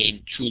tests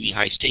became truly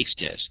high-stakes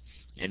tests.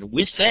 And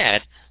with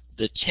that,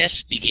 the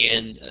tests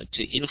began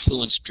to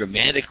influence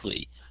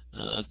dramatically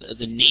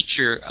the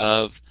nature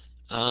of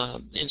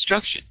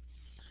instruction.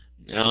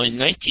 Now, in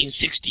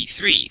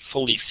 1963,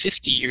 fully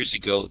 50 years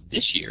ago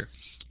this year,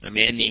 a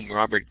man named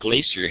Robert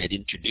Glaser had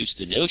introduced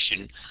the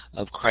notion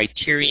of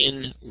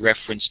criterion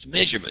referenced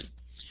measurement,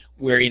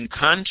 where in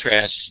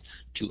contrast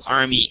to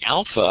Army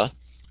Alpha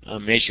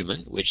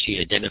measurement, which he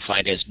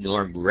identified as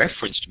norm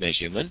referenced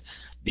measurement,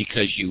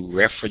 because you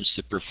reference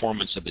the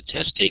performance of a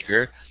test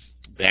taker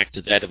back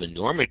to that of a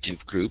normative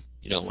group,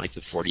 like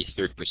the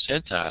 43rd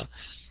percentile.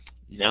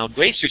 Now,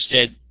 Glaser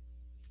said,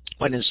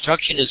 when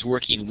instruction is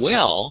working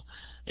well,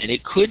 and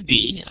it could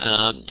be,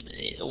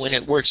 when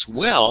it works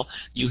well,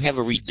 you have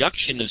a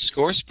reduction of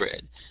score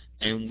spread.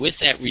 And with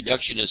that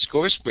reduction of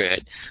score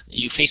spread,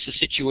 you face a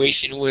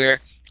situation where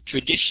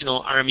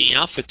traditional Army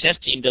Alpha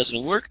testing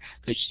doesn't work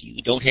because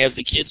you don't have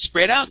the kids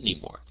spread out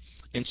anymore.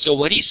 And so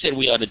what he said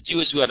we ought to do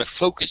is we ought to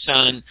focus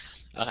on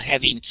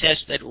having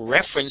tests that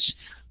reference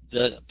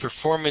the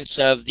performance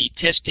of the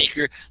test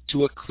taker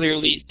to a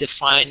clearly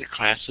defined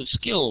class of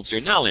skills or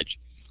knowledge.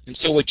 And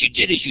so what you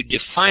did is you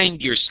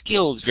defined your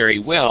skills very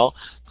well,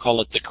 call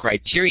it the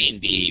criterion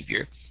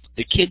behavior,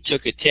 the kid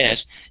took a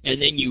test,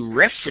 and then you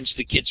reference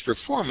the kid's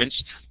performance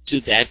to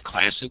that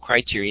class of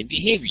criterion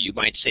behavior. You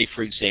might say,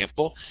 for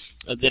example,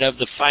 that of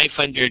the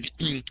 500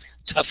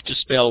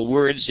 tough-to-spell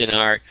words in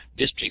our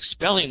district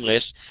spelling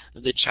list,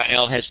 the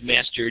child has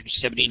mastered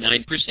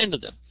 79%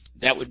 of them.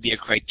 That would be a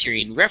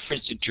criterion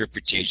reference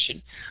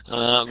interpretation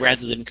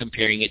rather than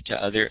comparing it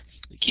to other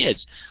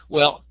kids.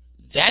 Well,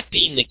 that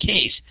being the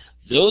case,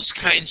 those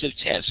kinds of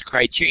tests,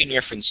 criterion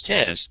reference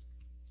tests,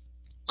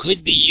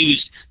 could be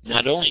used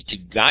not only to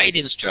guide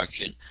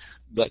instruction,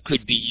 but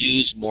could be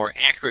used more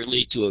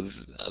accurately to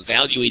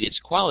evaluate its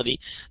quality,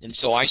 and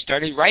so I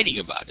started writing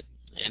about it.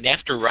 And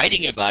after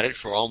writing about it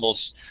for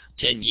almost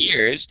 10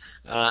 years,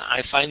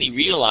 I finally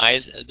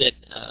realized that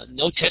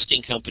no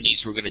testing companies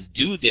were going to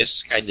do this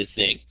kind of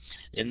thing.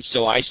 And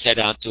so I set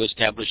out to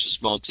establish a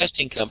small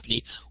testing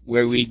company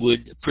where we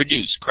would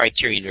produce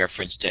criterion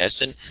reference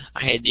tests. And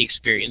I had the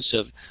experience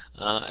of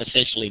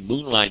essentially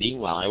moonlighting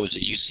while I was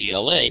at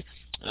UCLA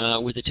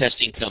with a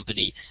testing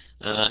company.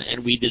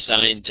 And we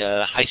designed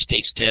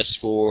high-stakes tests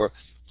for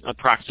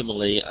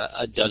approximately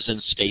a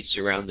dozen states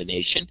around the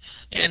nation.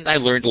 And I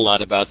learned a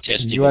lot about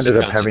testing. You ended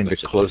up having to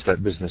close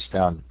that business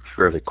down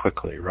fairly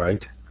quickly,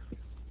 right?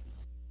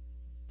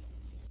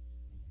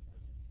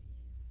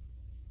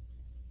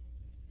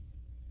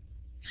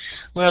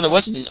 Well, it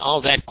wasn't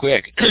all that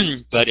quick,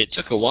 but it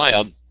took a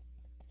while.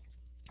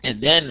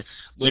 And then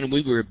when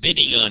we were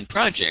bidding on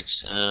projects,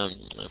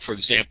 for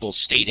example,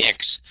 State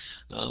X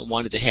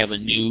wanted to have a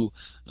new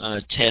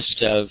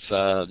test of,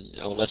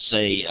 let's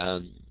say,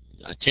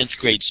 10th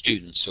grade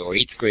students or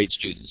 8th grade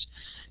students.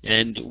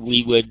 And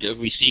we would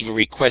receive a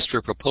request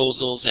for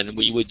proposals, and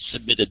we would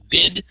submit a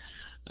bid.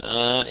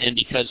 And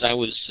because I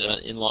was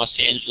in Los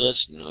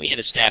Angeles, we had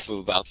a staff of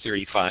about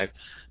 35.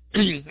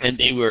 And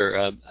they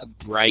were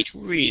bright,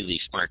 really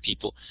smart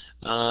people,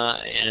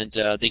 and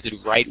they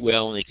could write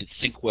well and they could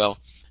think well,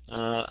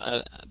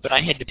 but I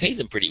had to pay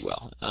them pretty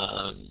well.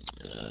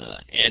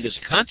 And as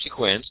a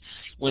consequence,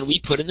 when we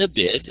put in a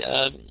bid,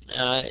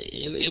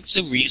 it was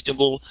a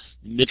reasonable,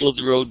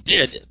 middle-of-the-road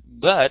bid,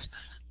 but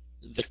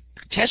the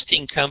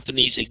testing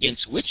companies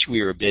against which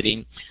we were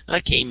bidding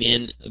came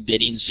in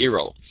bidding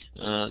zero.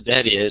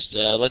 That is,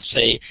 let's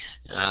say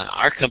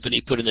our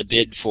company put in a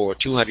bid for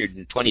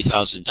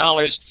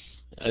 $220,000.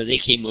 They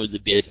came with a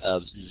bid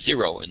of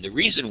zero, and the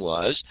reason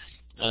was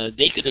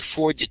they could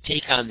afford to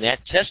take on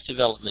that test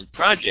development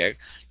project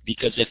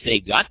because if they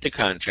got the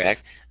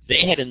contract,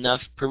 they had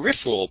enough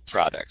peripheral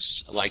products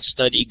like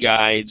study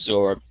guides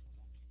or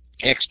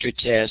extra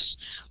tests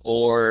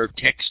or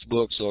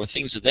textbooks or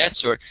things of that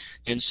sort.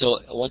 And so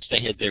once they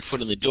had their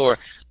foot in the door,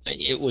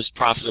 it was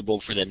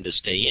profitable for them to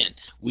stay in.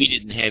 We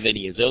didn't have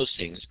any of those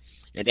things.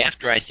 And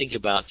after I think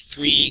about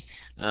 3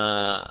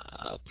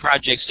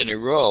 projects in a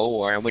row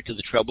where I went to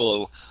the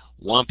trouble of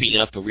womping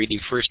up a really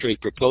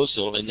first-rate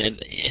proposal and then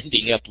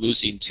ending up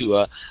losing to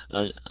a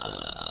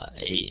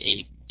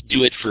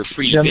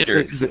do-it-for-free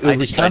bidder, the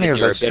recounting of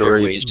that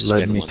story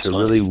led me to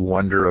really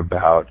wonder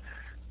about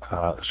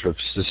sort of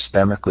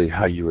systemically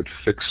how you would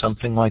fix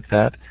something like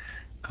that.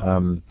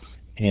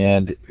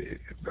 And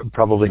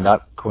probably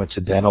not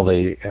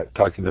coincidentally,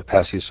 talking to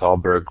Pasi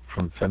Sahlberg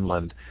from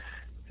Finland,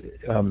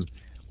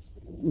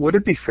 would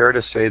it be fair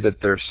to say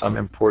that there's some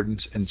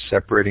importance in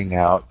separating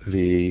out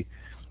the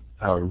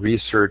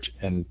research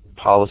and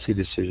policy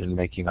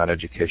decision-making on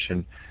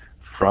education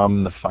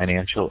from the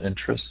financial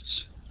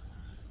interests?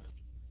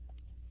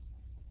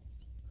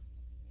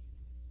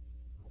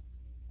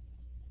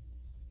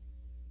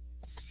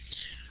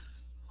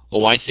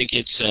 Oh, I think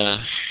it's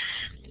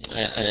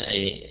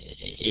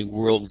a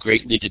world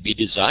greatly to be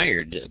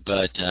desired,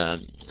 but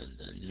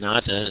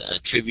not a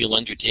trivial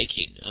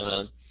undertaking.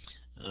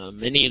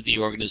 Many of the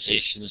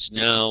organizations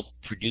now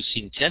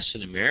producing tests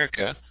in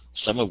America,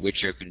 some of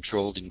which are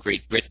controlled in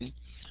Great Britain,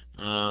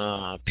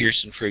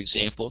 Pearson, for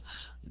example,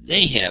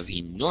 they have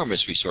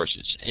enormous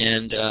resources,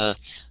 and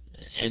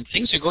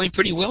things are going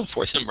pretty well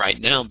for them right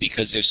now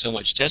because there's so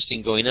much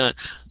testing going on.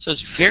 So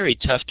it's very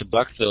tough to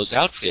buck those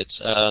outfits.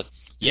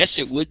 Yes,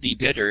 it would be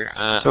better.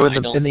 So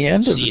in the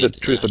end of the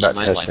truth about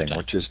testing, lifetime,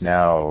 which is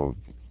now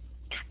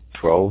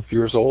 12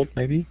 years old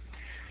maybe,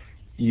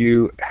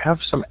 you have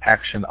some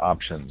action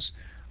options.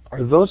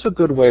 Are those a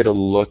good way to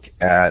look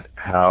at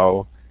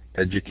how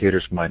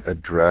educators might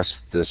address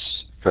this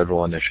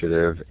federal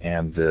initiative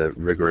and the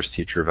rigorous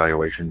teacher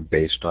evaluation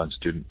based on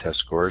student test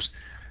scores?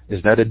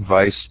 Is that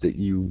advice that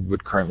you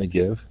would currently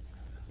give?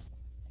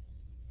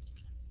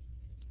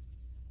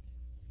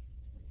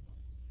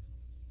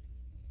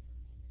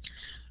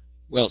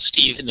 Well,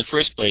 Steve, in the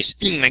first place,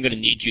 I'm going to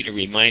need you to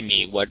remind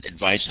me what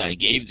advice I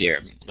gave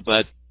there.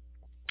 But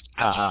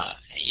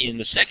in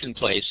the second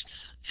place,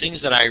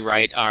 things that I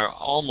write are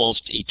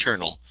almost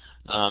eternal.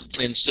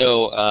 And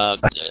so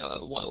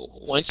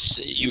once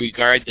you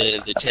regard the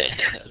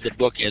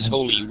book as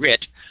holy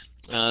writ,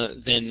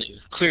 then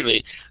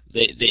clearly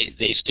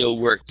they still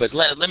work. But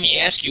let me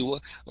ask you.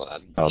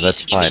 That's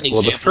fine.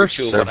 Well, the first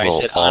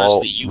several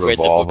all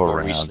revolve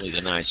around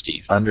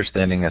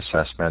understanding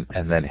assessment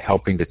and then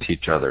helping to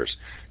teach others.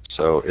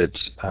 So it's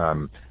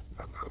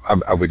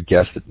I would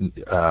guess that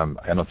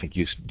I don't think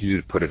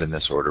you put it in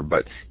this order,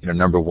 but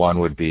number one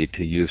would be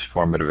to use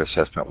formative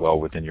assessment well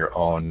within your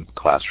own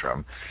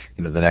classroom.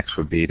 The next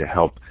would be to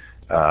help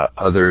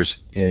others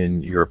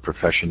in your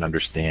profession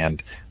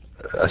understand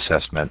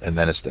assessment, and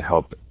then it's to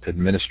help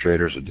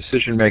administrators or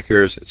decision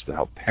makers, it's to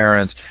help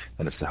parents,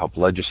 and it's to help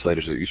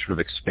legislators. So you sort of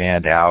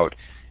expand out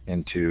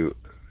into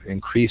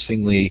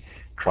increasingly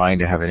trying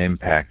to have an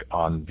impact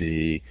on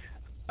the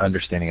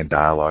understanding and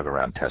dialogue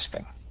around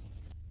testing.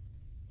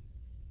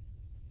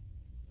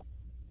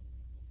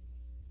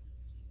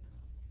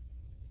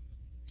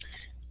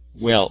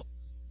 Well,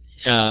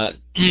 I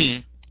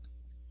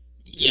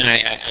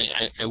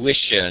wish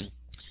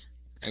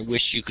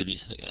you could.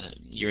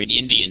 You're in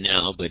India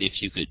now, but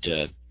if you could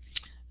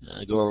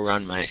go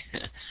around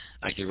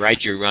I could ride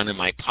you around in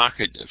my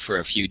pocket for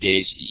a few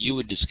days, you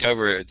would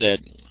discover that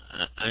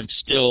I'm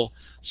still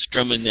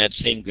strumming that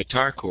same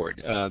guitar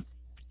chord.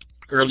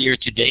 Earlier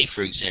today,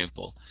 for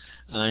example,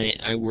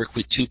 I work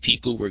with two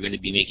people. We're going to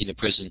be making a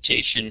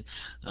presentation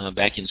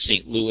back in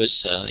St. Louis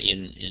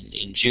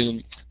in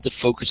June. The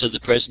focus of the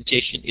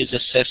presentation is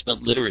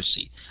assessment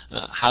literacy,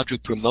 how to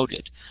promote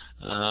it.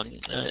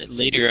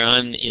 Later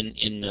on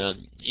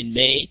in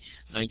May,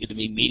 I'm going to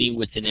be meeting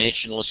with the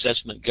National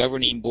Assessment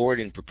Governing Board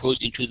and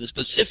proposing to them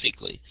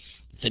specifically.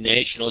 The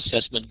National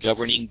Assessment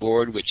Governing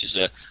Board, which is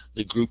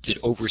the group that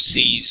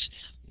oversees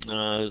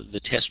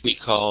the test we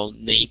call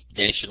NAEP,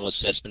 National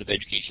Assessment of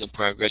Educational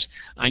Progress.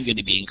 I'm going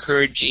to be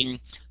encouraging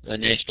the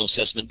National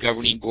Assessment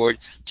Governing Board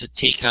to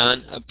take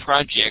on a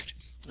project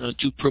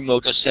to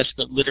promote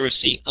assessment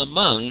literacy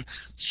among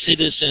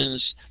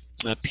citizens,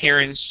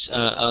 parents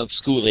of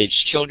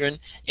school-aged children,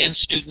 and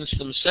students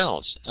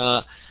themselves.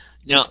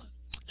 Now,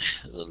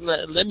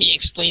 let me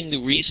explain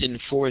the reason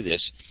for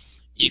this.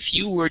 If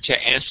you were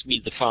to ask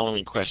me the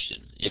following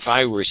question, if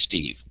I were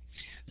Steve,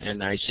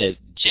 and I said,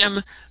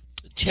 Jim,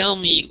 tell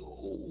me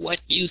what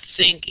you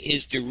think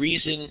is the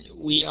reason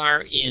we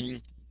are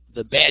in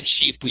the bad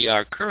shape we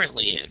are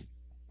currently in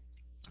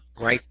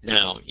right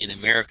now in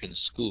American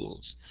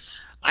schools,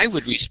 I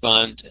would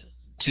respond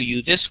to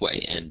you this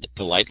way, and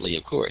politely,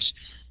 of course.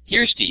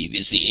 Here, Steve,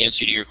 is the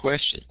answer to your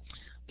question.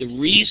 The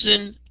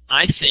reason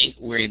I think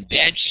we're in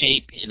bad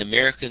shape in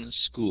American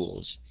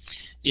schools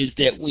is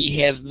that we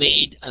have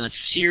made a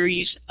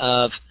series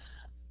of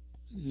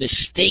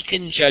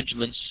mistaken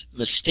judgments,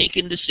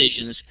 mistaken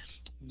decisions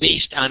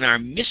based on our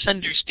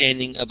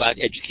misunderstanding about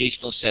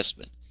educational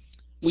assessment.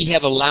 We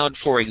have allowed,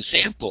 for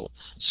example,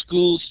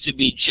 schools to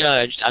be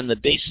judged on the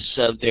basis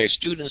of their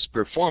students'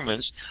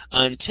 performance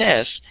on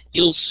tests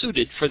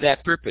ill-suited for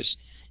that purpose.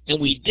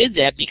 And we did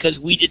that because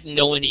we didn't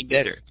know any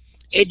better.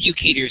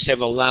 Educators have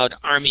allowed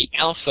Army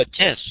Alpha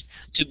tests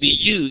to be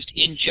used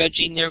in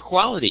judging their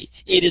quality.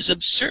 It is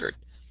absurd.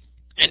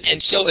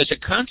 And so as a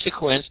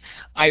consequence,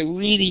 I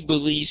really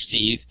believe,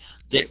 Steve,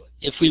 that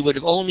if we would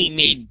have only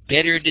made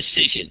better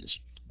decisions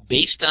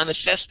based on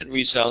assessment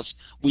results,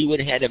 we would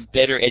have had a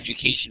better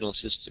educational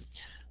system.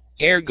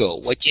 Ergo,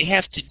 what you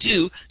have to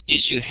do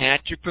is you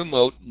have to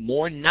promote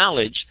more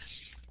knowledge,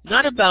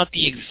 not about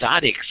the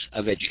exotics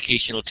of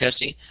educational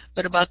testing,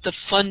 but about the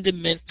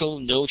fundamental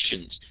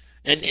notions.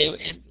 And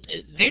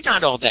they're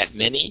not all that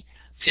many,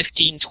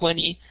 15,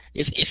 20.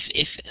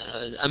 If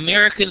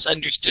Americans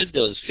understood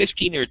those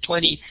 15 or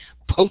 20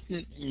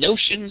 potent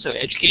notions of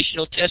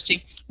educational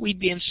testing, we'd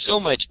be in so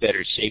much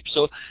better shape.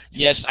 So,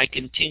 yes, I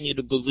continue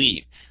to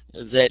believe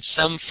that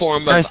some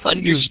form of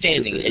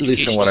understanding at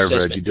least in what I've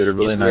read, you did a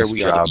really nice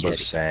job of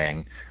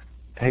saying,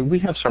 hey, we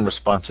have some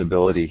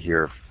responsibility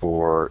here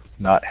for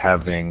not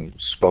having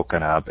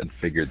spoken up and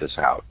figured this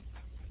out.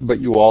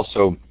 But you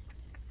also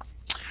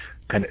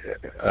can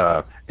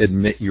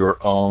admit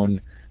your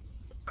own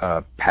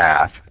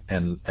path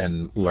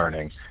and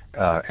learning,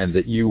 and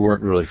that you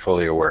weren't really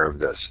fully aware of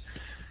this.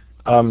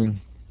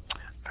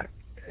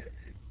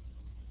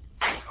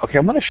 Okay,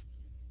 I'm going to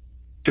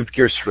shift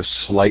gears sort of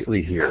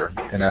slightly here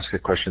and ask a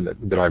question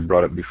that I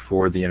brought up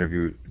before the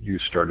interview you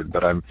started,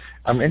 but I'm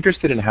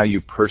interested in how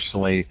you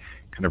personally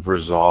kind of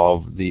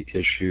resolve the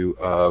issue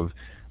of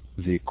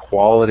the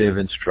quality of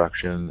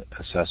instruction,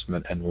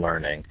 assessment, and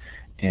learning,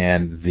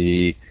 and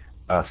the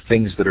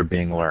things that are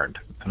being learned.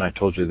 And I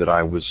told you that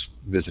I was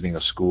visiting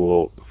a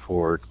school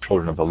for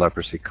children of a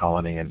leprosy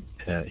colony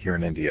here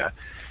in India,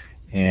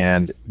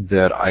 and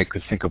that I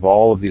could think of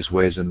all of these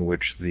ways in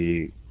which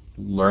the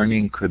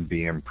learning could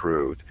be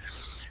improved.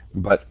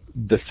 But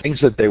the things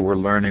that they were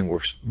learning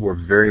were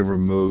very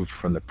removed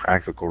from the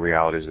practical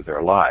realities of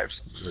their lives.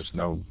 There's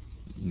no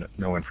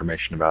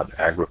information about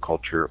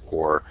agriculture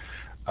or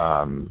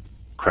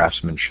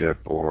craftsmanship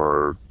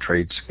or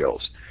trade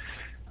skills.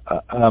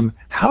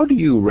 How do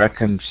you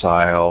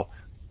reconcile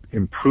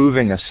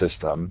improving a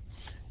system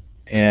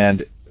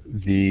and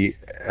the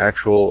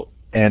actual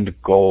end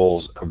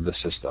goals of the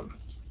system?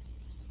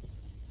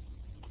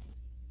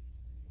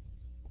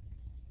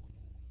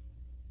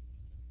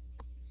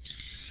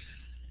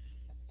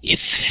 If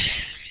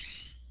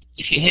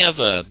you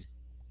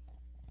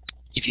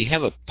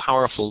have a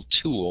powerful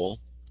tool,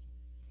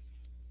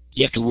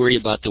 you have to worry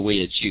about the way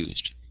it's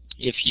used.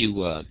 if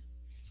you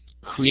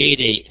create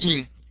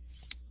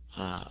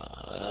a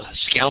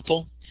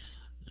scalpel,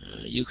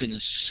 you can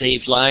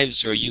save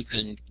lives or you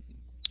can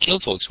kill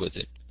folks with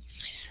it.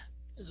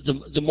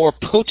 The more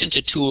potent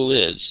a tool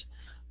is,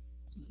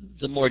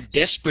 the more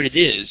desperate it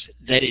is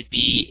that it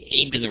be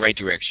aimed in the right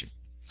direction.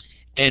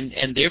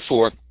 And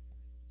therefore,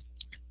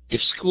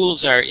 if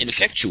schools are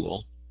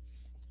ineffectual,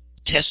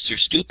 tests are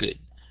stupid,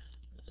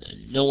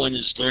 no one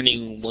is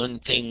learning one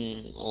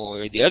thing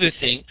or the other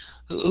thing,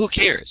 who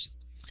cares?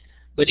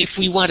 But if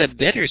we want a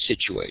better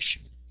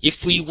situation, if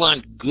we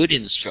want good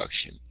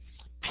instruction,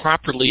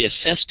 properly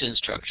assessed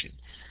instruction,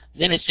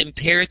 then it's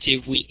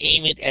imperative we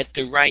aim it at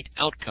the right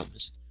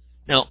outcomes.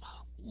 Now,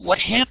 what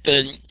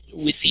happened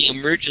with the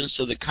emergence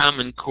of the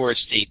Common Core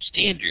state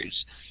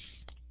standards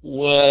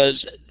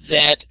was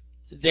that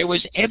there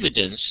was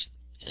evidence,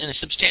 in a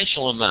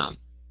substantial amount,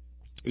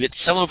 that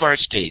some of our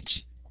states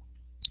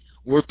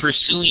were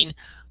pursuing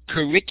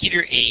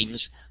curricular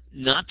aims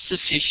not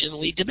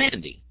sufficiently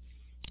demanding.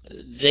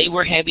 They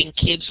were having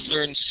kids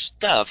learn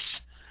stuff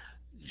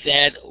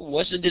that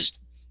wasn't as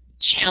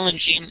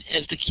challenging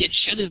as the kids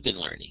should have been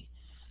learning.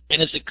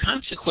 And as a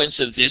consequence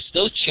of this,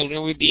 those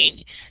children were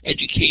being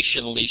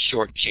educationally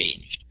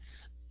shortchanged.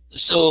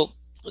 So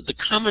the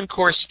Common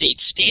Core state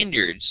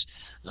standards,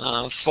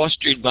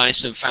 fostered by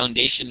some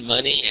foundation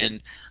money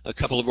and a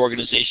couple of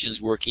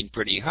organizations working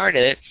pretty hard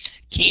at it,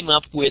 came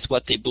up with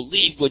what they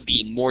believed would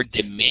be more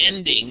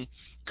demanding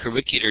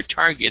curricular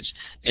targets,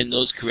 and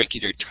those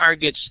curricular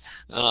targets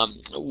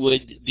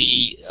would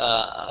be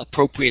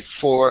appropriate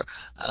for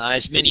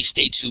as many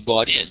states who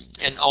bought in,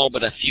 and all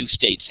but a few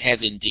states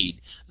have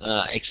indeed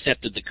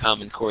accepted the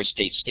Common Core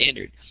state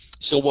standard.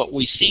 So what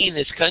we see in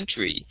this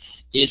country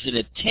is an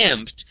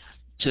attempt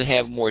to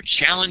have more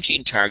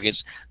challenging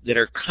targets that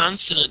are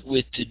consonant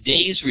with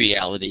today's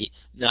reality,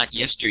 not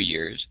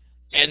yesteryear's,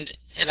 and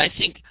I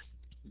think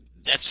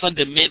that's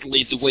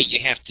fundamentally the way you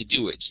have to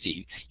do it,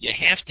 Steve. You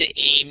have to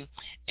aim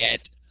at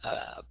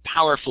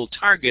powerful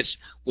targets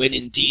when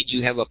indeed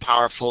you have a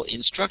powerful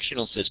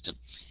instructional system.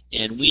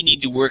 And we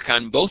need to work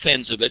on both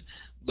ends of it,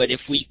 but if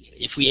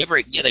we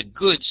ever get a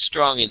good,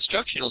 strong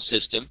instructional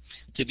system,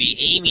 to be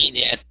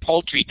aiming at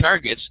paltry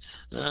targets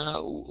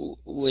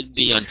would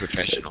be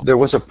unprofessional. There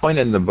was a point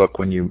in the book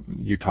when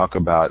you talk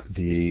about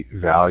the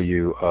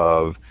value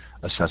of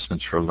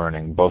assessments for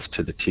learning, both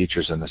to the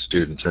teachers and the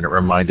students, and it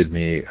reminded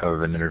me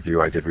of an interview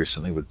I did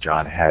recently with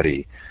John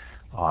Hattie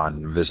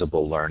on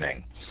visible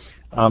learning.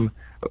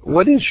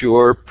 What is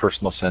your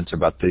personal sense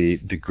about the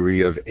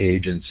degree of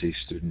agency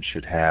students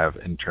should have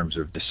in terms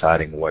of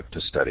deciding what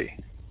to study?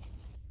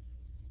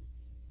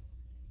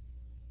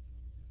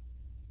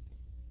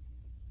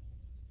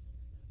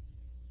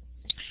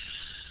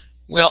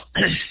 Well,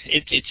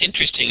 it's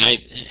interesting.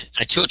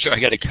 I told you I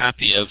got a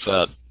copy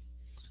of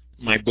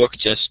my book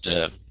just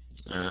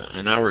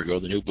an hour ago,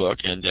 the new book,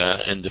 and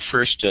the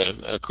first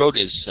quote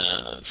is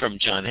from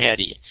John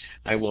Hattie.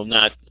 I will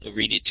not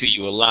read it to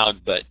you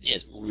aloud, but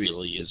it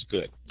really is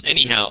good.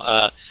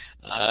 Anyhow,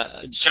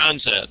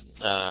 John's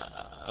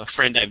a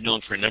friend I've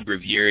known for a number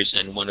of years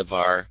and one of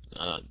our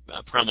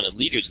prominent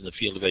leaders in the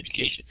field of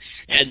education.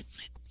 And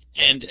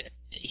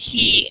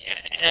he,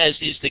 as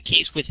is the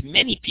case with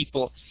many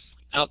people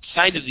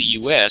outside of the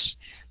U.S.,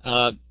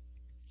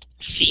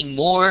 seem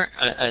more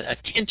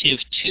attentive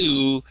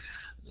to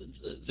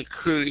the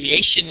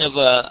creation of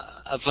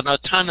an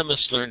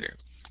autonomous learner.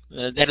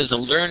 That is a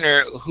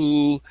learner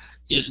who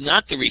is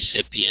not the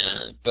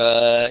recipient,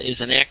 but is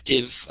an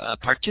active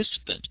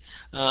participant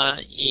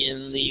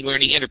in the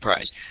learning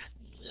enterprise.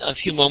 A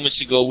few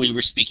moments ago, we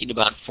were speaking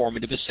about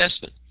formative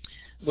assessment.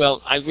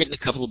 Well, I've written a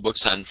couple of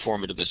books on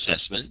formative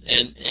assessment,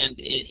 and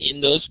in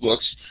those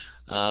books,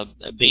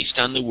 based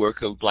on the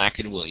work of Black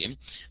and William,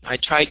 I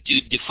tried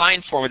to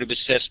define formative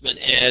assessment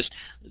as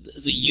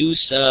the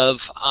use of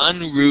en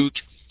route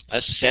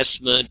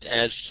assessment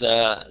as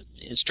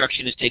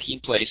instruction is taking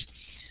place,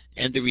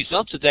 and the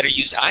results of that are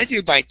used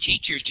either by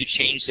teachers to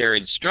change their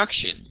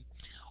instruction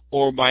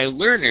or by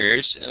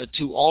learners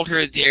to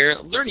alter their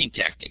learning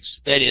tactics.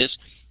 That is,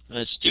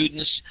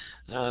 students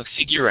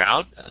figure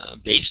out,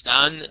 based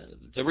on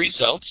the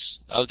results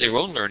of their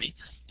own learning,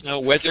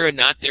 whether or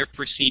not they're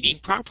proceeding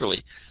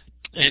properly.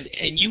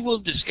 And you will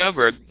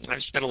discover,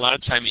 I've spent a lot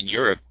of time in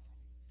Europe,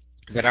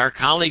 that our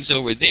colleagues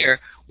over there,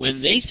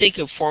 when they think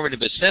of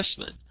formative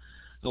assessment,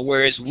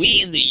 whereas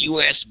we in the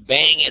U.S.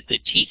 bang at the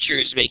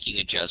teachers making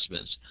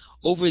adjustments,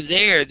 over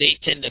there they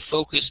tend to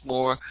focus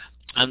more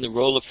on the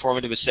role of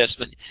formative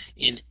assessment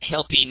in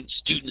helping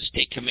students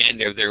take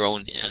command of their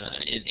own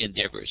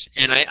endeavors.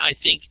 And I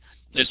think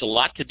there's a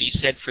lot to be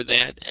said for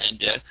that,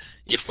 and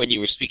if when you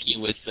were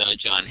speaking with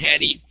John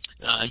Hattie,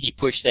 he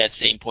pushed that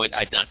same point,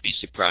 I'd not be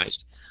surprised.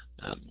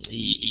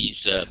 He's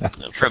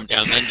from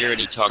down under,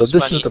 and he talks funny. So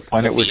this is the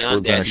point at which we're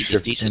going to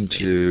shift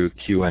into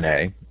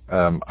Q&A.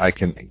 I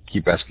can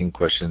keep asking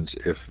questions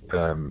if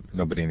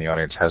nobody in the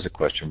audience has a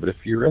question. But if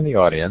you're in the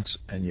audience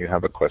and you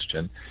have a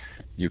question,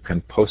 you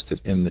can post it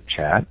in the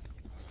chat,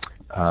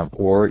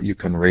 or you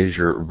can raise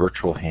your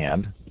virtual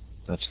hand.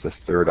 That's the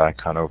third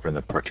icon over in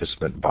the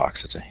participant box.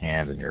 It's a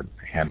hand, and your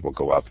hand will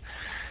go up,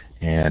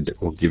 and it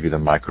will give you the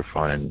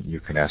microphone, and you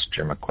can ask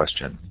Jim a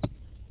question.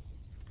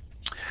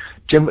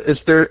 Jim, is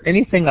there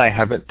anything I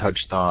haven't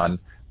touched on,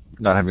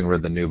 not having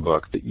read the new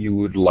book, that you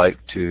would like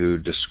to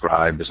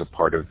describe as a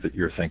part of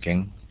your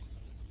thinking?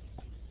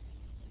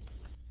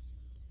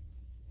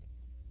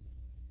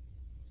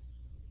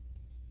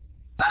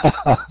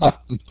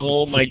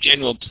 Oh, my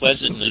general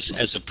pleasantness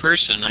as a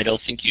person. I don't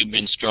think you've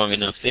been strong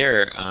enough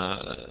there,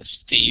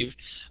 Steve.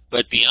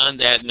 But beyond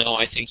that, no,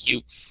 I think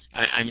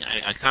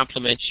I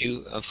compliment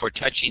you for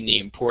touching the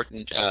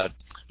important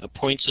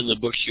points in the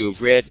books you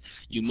have read.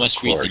 You must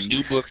read the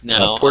new book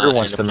now. Porter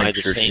wants and to apply make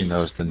sure the same she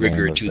knows the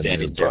rigor name of to the that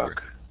new endeavor.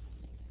 book.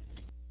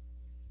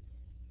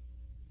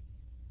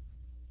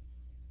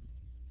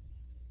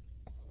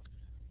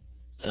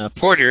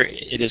 Porter,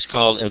 it is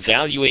called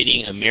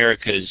Evaluating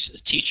America's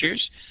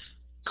Teachers,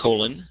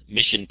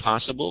 Mission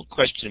Possible, ?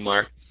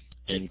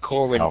 And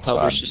Corwin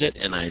publishes it,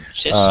 and I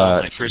just saw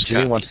my first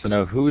Judy copy. wants to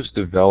know who's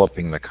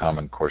developing the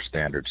Common Core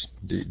standards.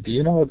 Do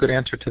you know a good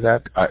answer to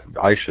that?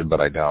 I should, but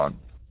I don't.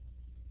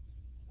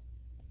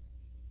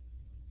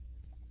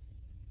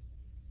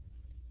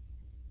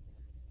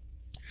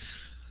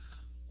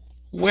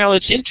 Well,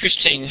 it's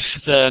interesting.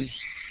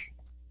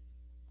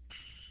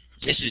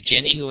 This is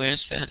Jenny who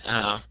asked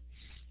that.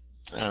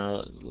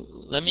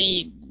 Let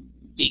me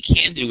be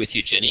candid with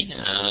you, Jenny,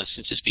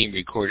 since it's being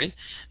recorded.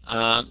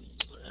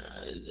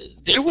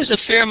 There was a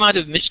fair amount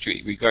of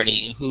mystery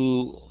regarding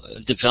who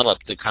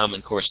developed the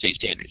Common Core State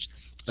Standards.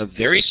 A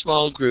very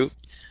small group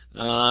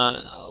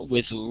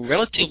with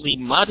relatively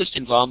modest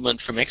involvement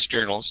from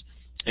externals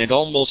and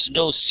almost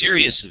no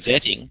serious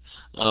vetting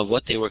of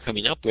what they were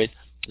coming up with.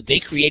 They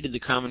created the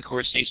Common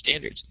Core State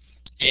Standards.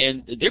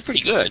 And they're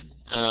pretty good.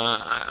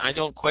 I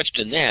don't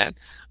question that.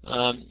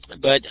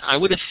 But I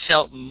would have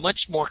felt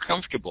much more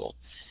comfortable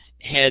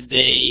had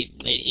they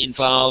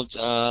involved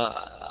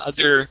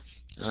other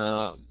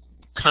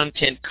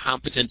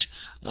content-competent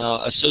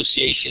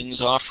associations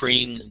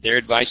offering their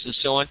advice and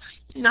so on.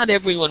 Not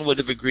everyone would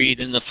have agreed.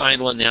 In the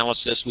final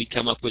analysis, we'd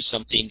come up with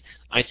something,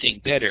 I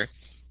think, better.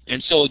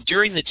 And so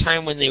during the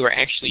time when they were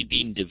actually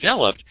being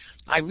developed,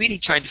 I really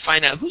tried to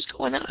find out who's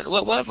going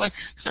on,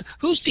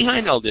 who's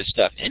behind all this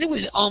stuff. And it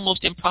was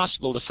almost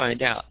impossible to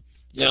find out.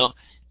 Now,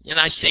 and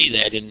I say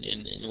that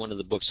in one of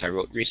the books I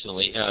wrote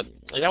recently.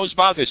 That was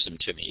bothersome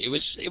to me. It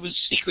was a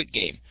secret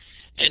game.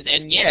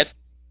 And yet,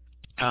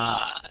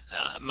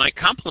 my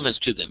compliments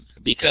to them,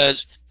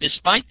 because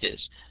despite this,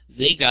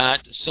 they got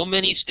so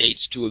many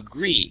states to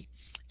agree.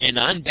 And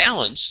on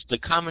balance, the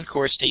Common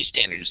Core State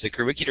Standards, the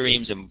curricular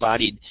aims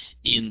embodied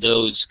in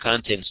those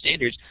content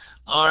standards,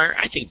 are,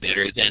 I think,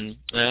 better than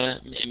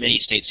many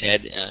states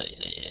had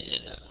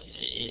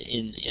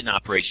in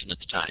operation at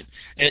the time.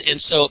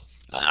 And so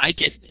I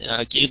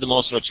give them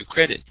all sorts of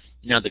credit.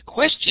 Now, the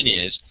question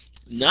is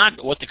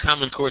not what the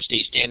Common Core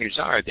State Standards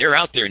are. They're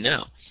out there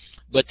now.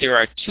 But there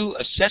are two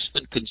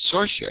assessment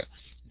consortia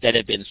that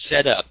have been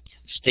set up,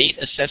 state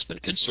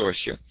assessment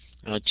consortia,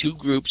 two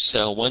groups,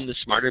 one the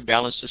Smarter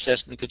Balanced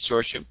Assessment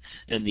Consortium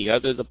and the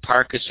other the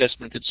Park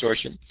Assessment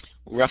Consortium.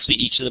 Roughly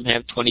each of them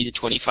have 20 to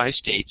 25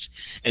 states,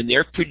 and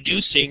they're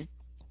producing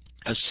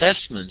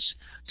assessments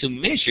to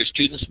measure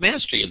students'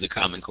 mastery of the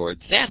Common Core.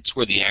 That's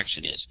where the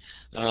action is.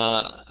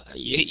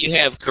 You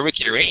have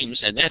curricular aims,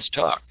 and that's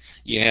talk.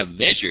 You have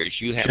measures,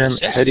 you have Jim,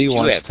 assessments, Hetty you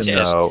wants have to tests,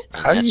 know,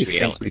 how do you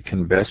reality. think we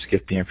can best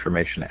get the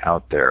information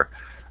out there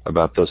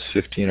about those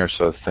 15 or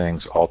so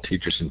things all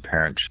teachers and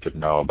parents should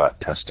know about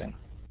testing?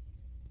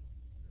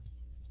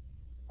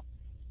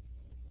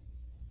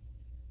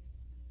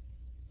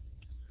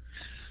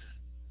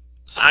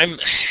 Hetty,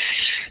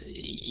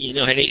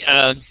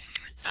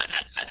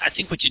 I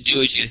think what you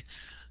do is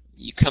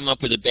you come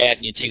up with a bat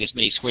and you take as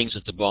many swings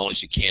at the ball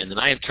as you can. And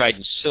I have tried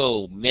in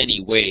so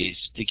many ways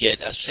to get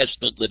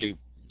assessment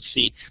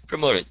literacy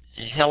promoted.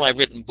 Hell, I've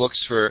written books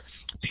for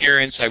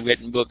parents. I've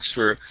written books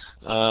for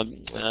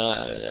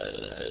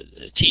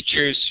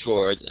teachers,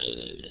 for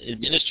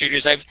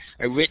administrators.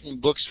 I've written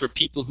books for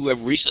people who have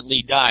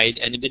recently died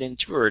and have been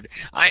interred.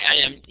 I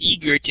am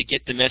eager to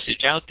get the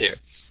message out there.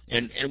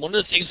 And one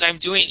of the things I'm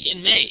doing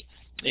in May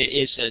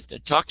is to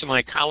talk to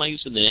my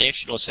colleagues in the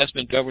National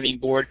Assessment Governing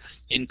Board,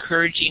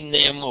 encouraging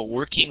them or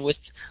working with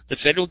the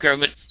federal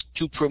government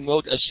to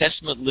promote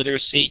assessment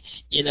literacy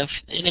in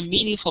a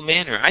meaningful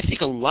manner. I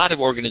think a lot of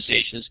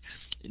organizations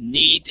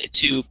need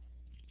to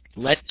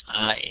let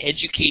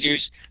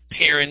educators,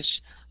 parents,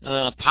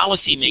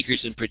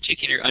 policymakers in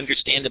particular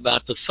understand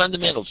about the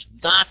fundamentals,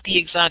 not the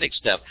exotic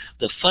stuff,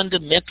 the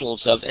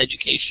fundamentals of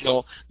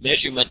educational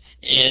measurement,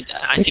 and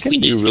I think we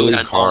need to do it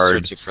on all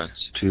sorts of fronts.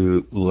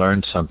 To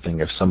learn something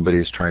if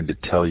somebody's trying to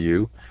tell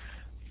you,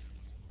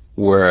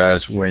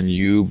 whereas when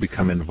you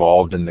become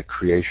involved in the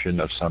creation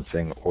of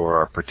something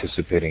or are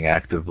participating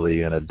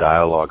actively in a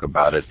dialogue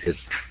about it, it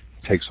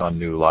takes on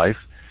new life.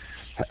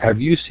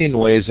 Have you seen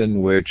ways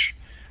in which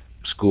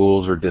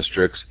schools or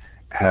districts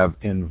have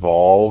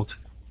involved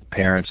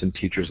parents and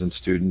teachers and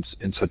students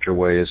in such a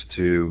way as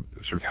to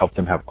sort of help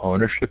them have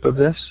ownership of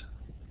this?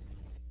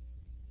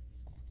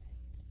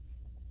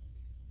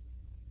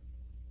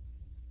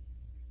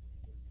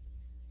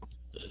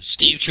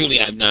 Steve, truly,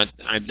 I've not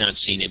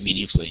seen it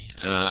meaningfully.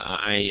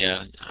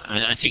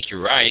 I think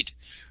you're right.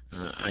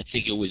 I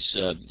think it was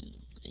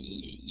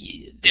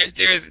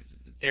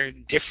there are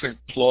different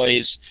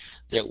ploys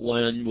that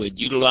one would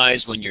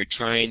utilize when you're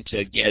trying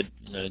to get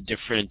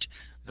different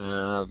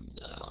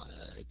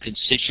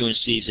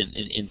constituencies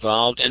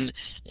involved, and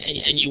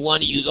you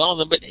want to use all of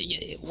them. But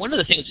one of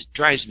the things that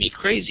drives me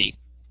crazy,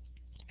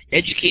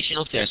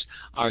 educational tests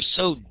are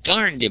so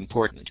darned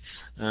important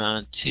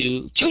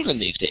to children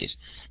these days.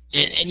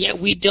 And yet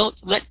we don't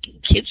let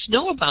kids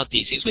know about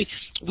these things.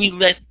 We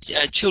let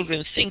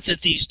children think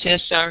that these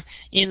tests are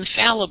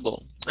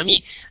infallible. I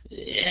mean,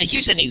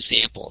 here's an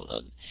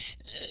example.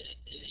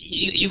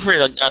 You've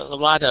heard a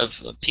lot of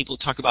people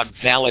talk about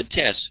valid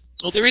tests.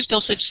 Well, there is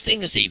no such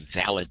thing as a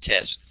valid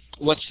test.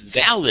 What's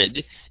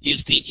valid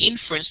is the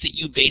inference that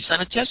you base on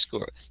a test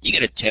score. You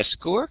get a test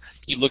score,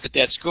 you look at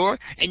that score,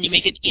 and you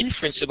make an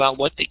inference about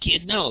what the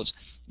kid knows.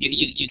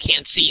 You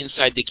can't see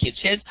inside the kid's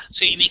head,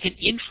 so you make an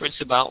inference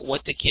about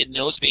what the kid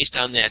knows based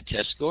on that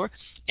test score.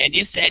 And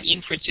if that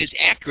inference is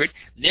accurate,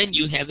 then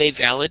you have a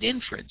valid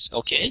inference,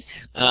 okay?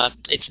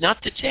 It's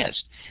not the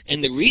test.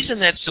 And the reason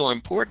that's so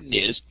important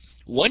is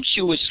once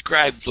you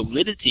ascribe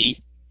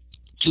validity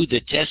to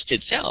the test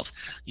itself,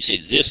 you say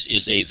this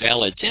is a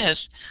valid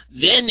test,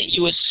 then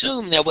you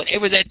assume that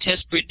whatever that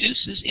test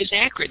produces is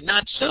accurate.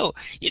 Not so.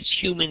 It's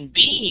human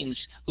beings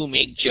who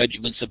make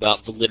judgments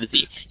about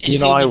validity. And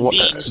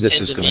this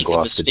is going to go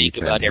off the deep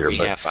end here,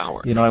 but, half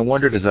hour. I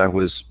wondered as I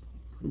was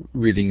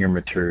reading your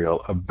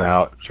material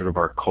about sort of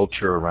our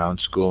culture around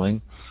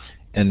schooling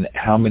and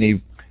how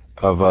many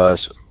of us,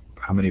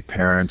 how many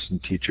parents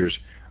and teachers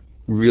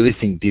really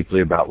think deeply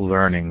about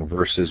learning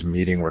versus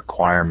meeting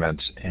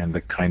requirements and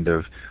the kind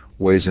of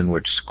ways in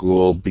which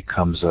school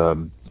becomes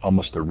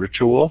almost a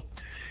ritual.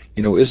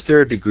 Is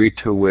there a degree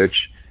to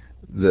which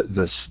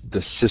the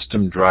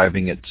system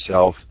driving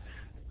itself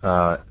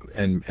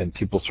and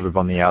people sort of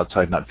on the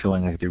outside not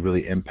feeling like they're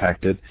really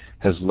impacted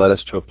has led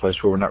us to a place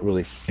where we're not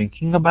really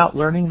thinking about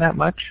learning that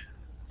much?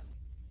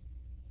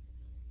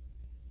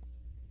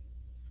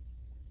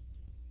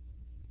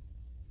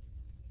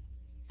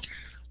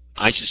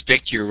 I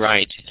suspect you're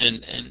right,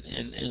 and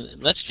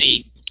let's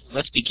be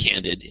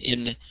candid.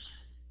 In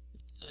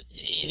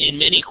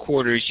many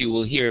quarters, you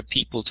will hear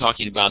people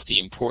talking about the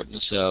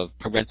importance of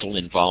parental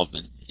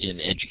involvement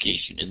in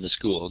education in the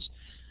schools.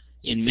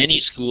 In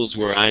many schools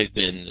where I've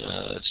been,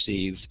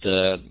 Steve,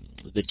 the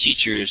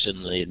teachers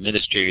and the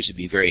administrators would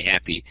be very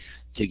happy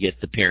to get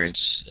the parents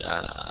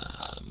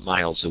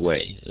miles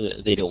away.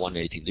 They don't want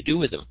anything to do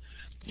with them.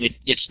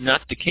 It's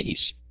not the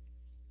case.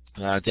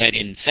 That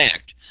in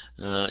fact,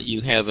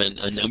 you have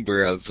a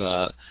number of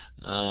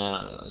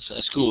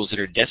schools that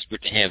are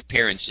desperate to have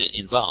parents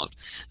involved,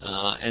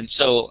 and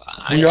so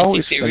we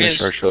always finish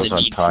our shows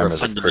on time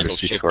as a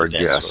courtesy to our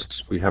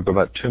guests. We have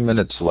about 2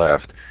 minutes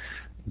left.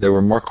 There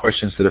were more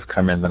questions that have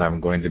come in than I'm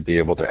going to be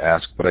able to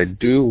ask, but I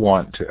do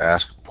want to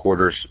ask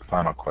Porter's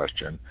final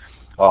question.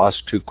 I'll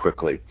ask two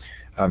quickly.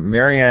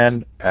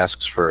 Marianne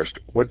asks first,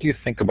 what do you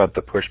think about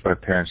the push by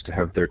parents to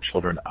have their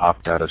children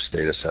opt out of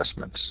state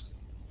assessments?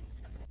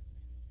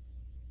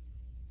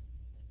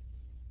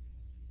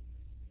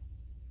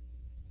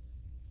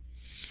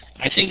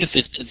 I think if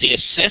the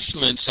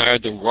assessments are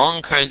the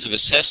wrong kinds of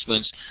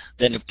assessments,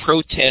 then a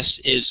protest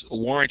is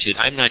warranted.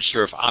 I'm not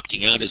sure if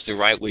opting out is the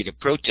right way to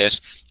protest.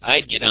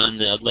 I'd get on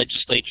the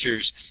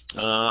legislatures,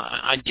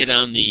 I'd get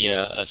on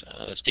the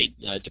state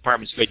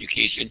departments of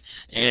education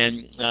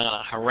and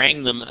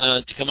harangue them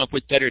to come up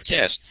with better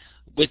tests.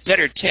 With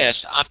better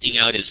tests, opting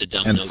out is a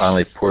dumb notion. And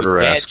finally,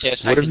 Porter asks,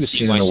 tests, what have you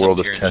seen in the world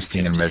of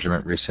testing and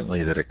measurement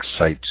recently that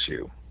excites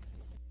you?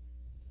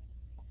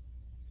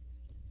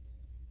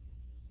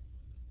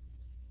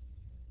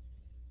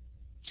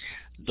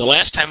 The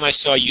last time I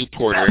saw you,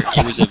 Porter,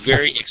 it was a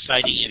very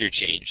exciting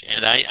interchange,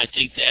 and I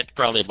think that's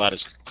probably about as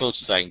close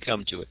as I can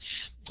come to it.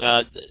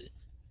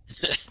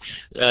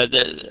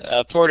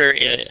 Porter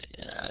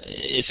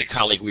is a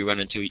colleague. We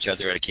run into each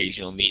other at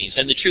occasional meetings,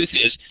 and the truth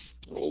is,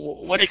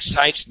 what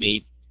excites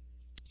me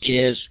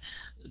is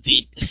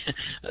the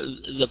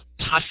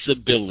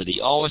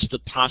possibility, always the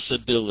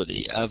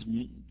possibility of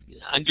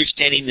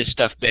understanding this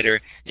stuff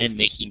better and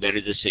making better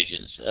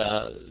decisions.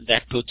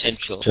 That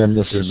potential. Jim,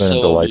 this has been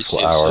a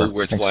delightful hour. So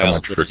Thanks so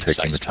much for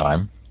taking the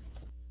time.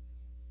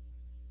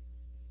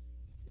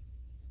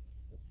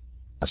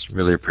 I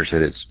really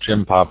appreciate it. It's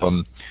Jim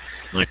Popham.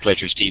 My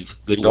pleasure, Steve.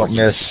 Good work. Don't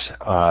miss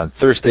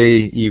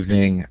Thursday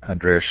evening,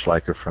 Andreas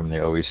Schleicher from the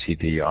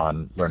OECD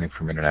on learning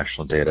from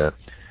international data.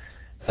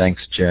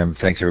 Thanks, Jim.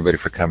 Thanks, everybody,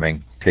 for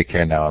coming. Take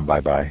care now, and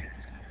bye-bye.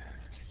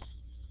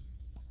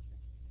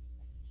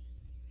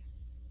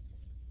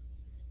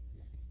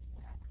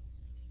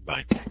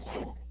 Bye.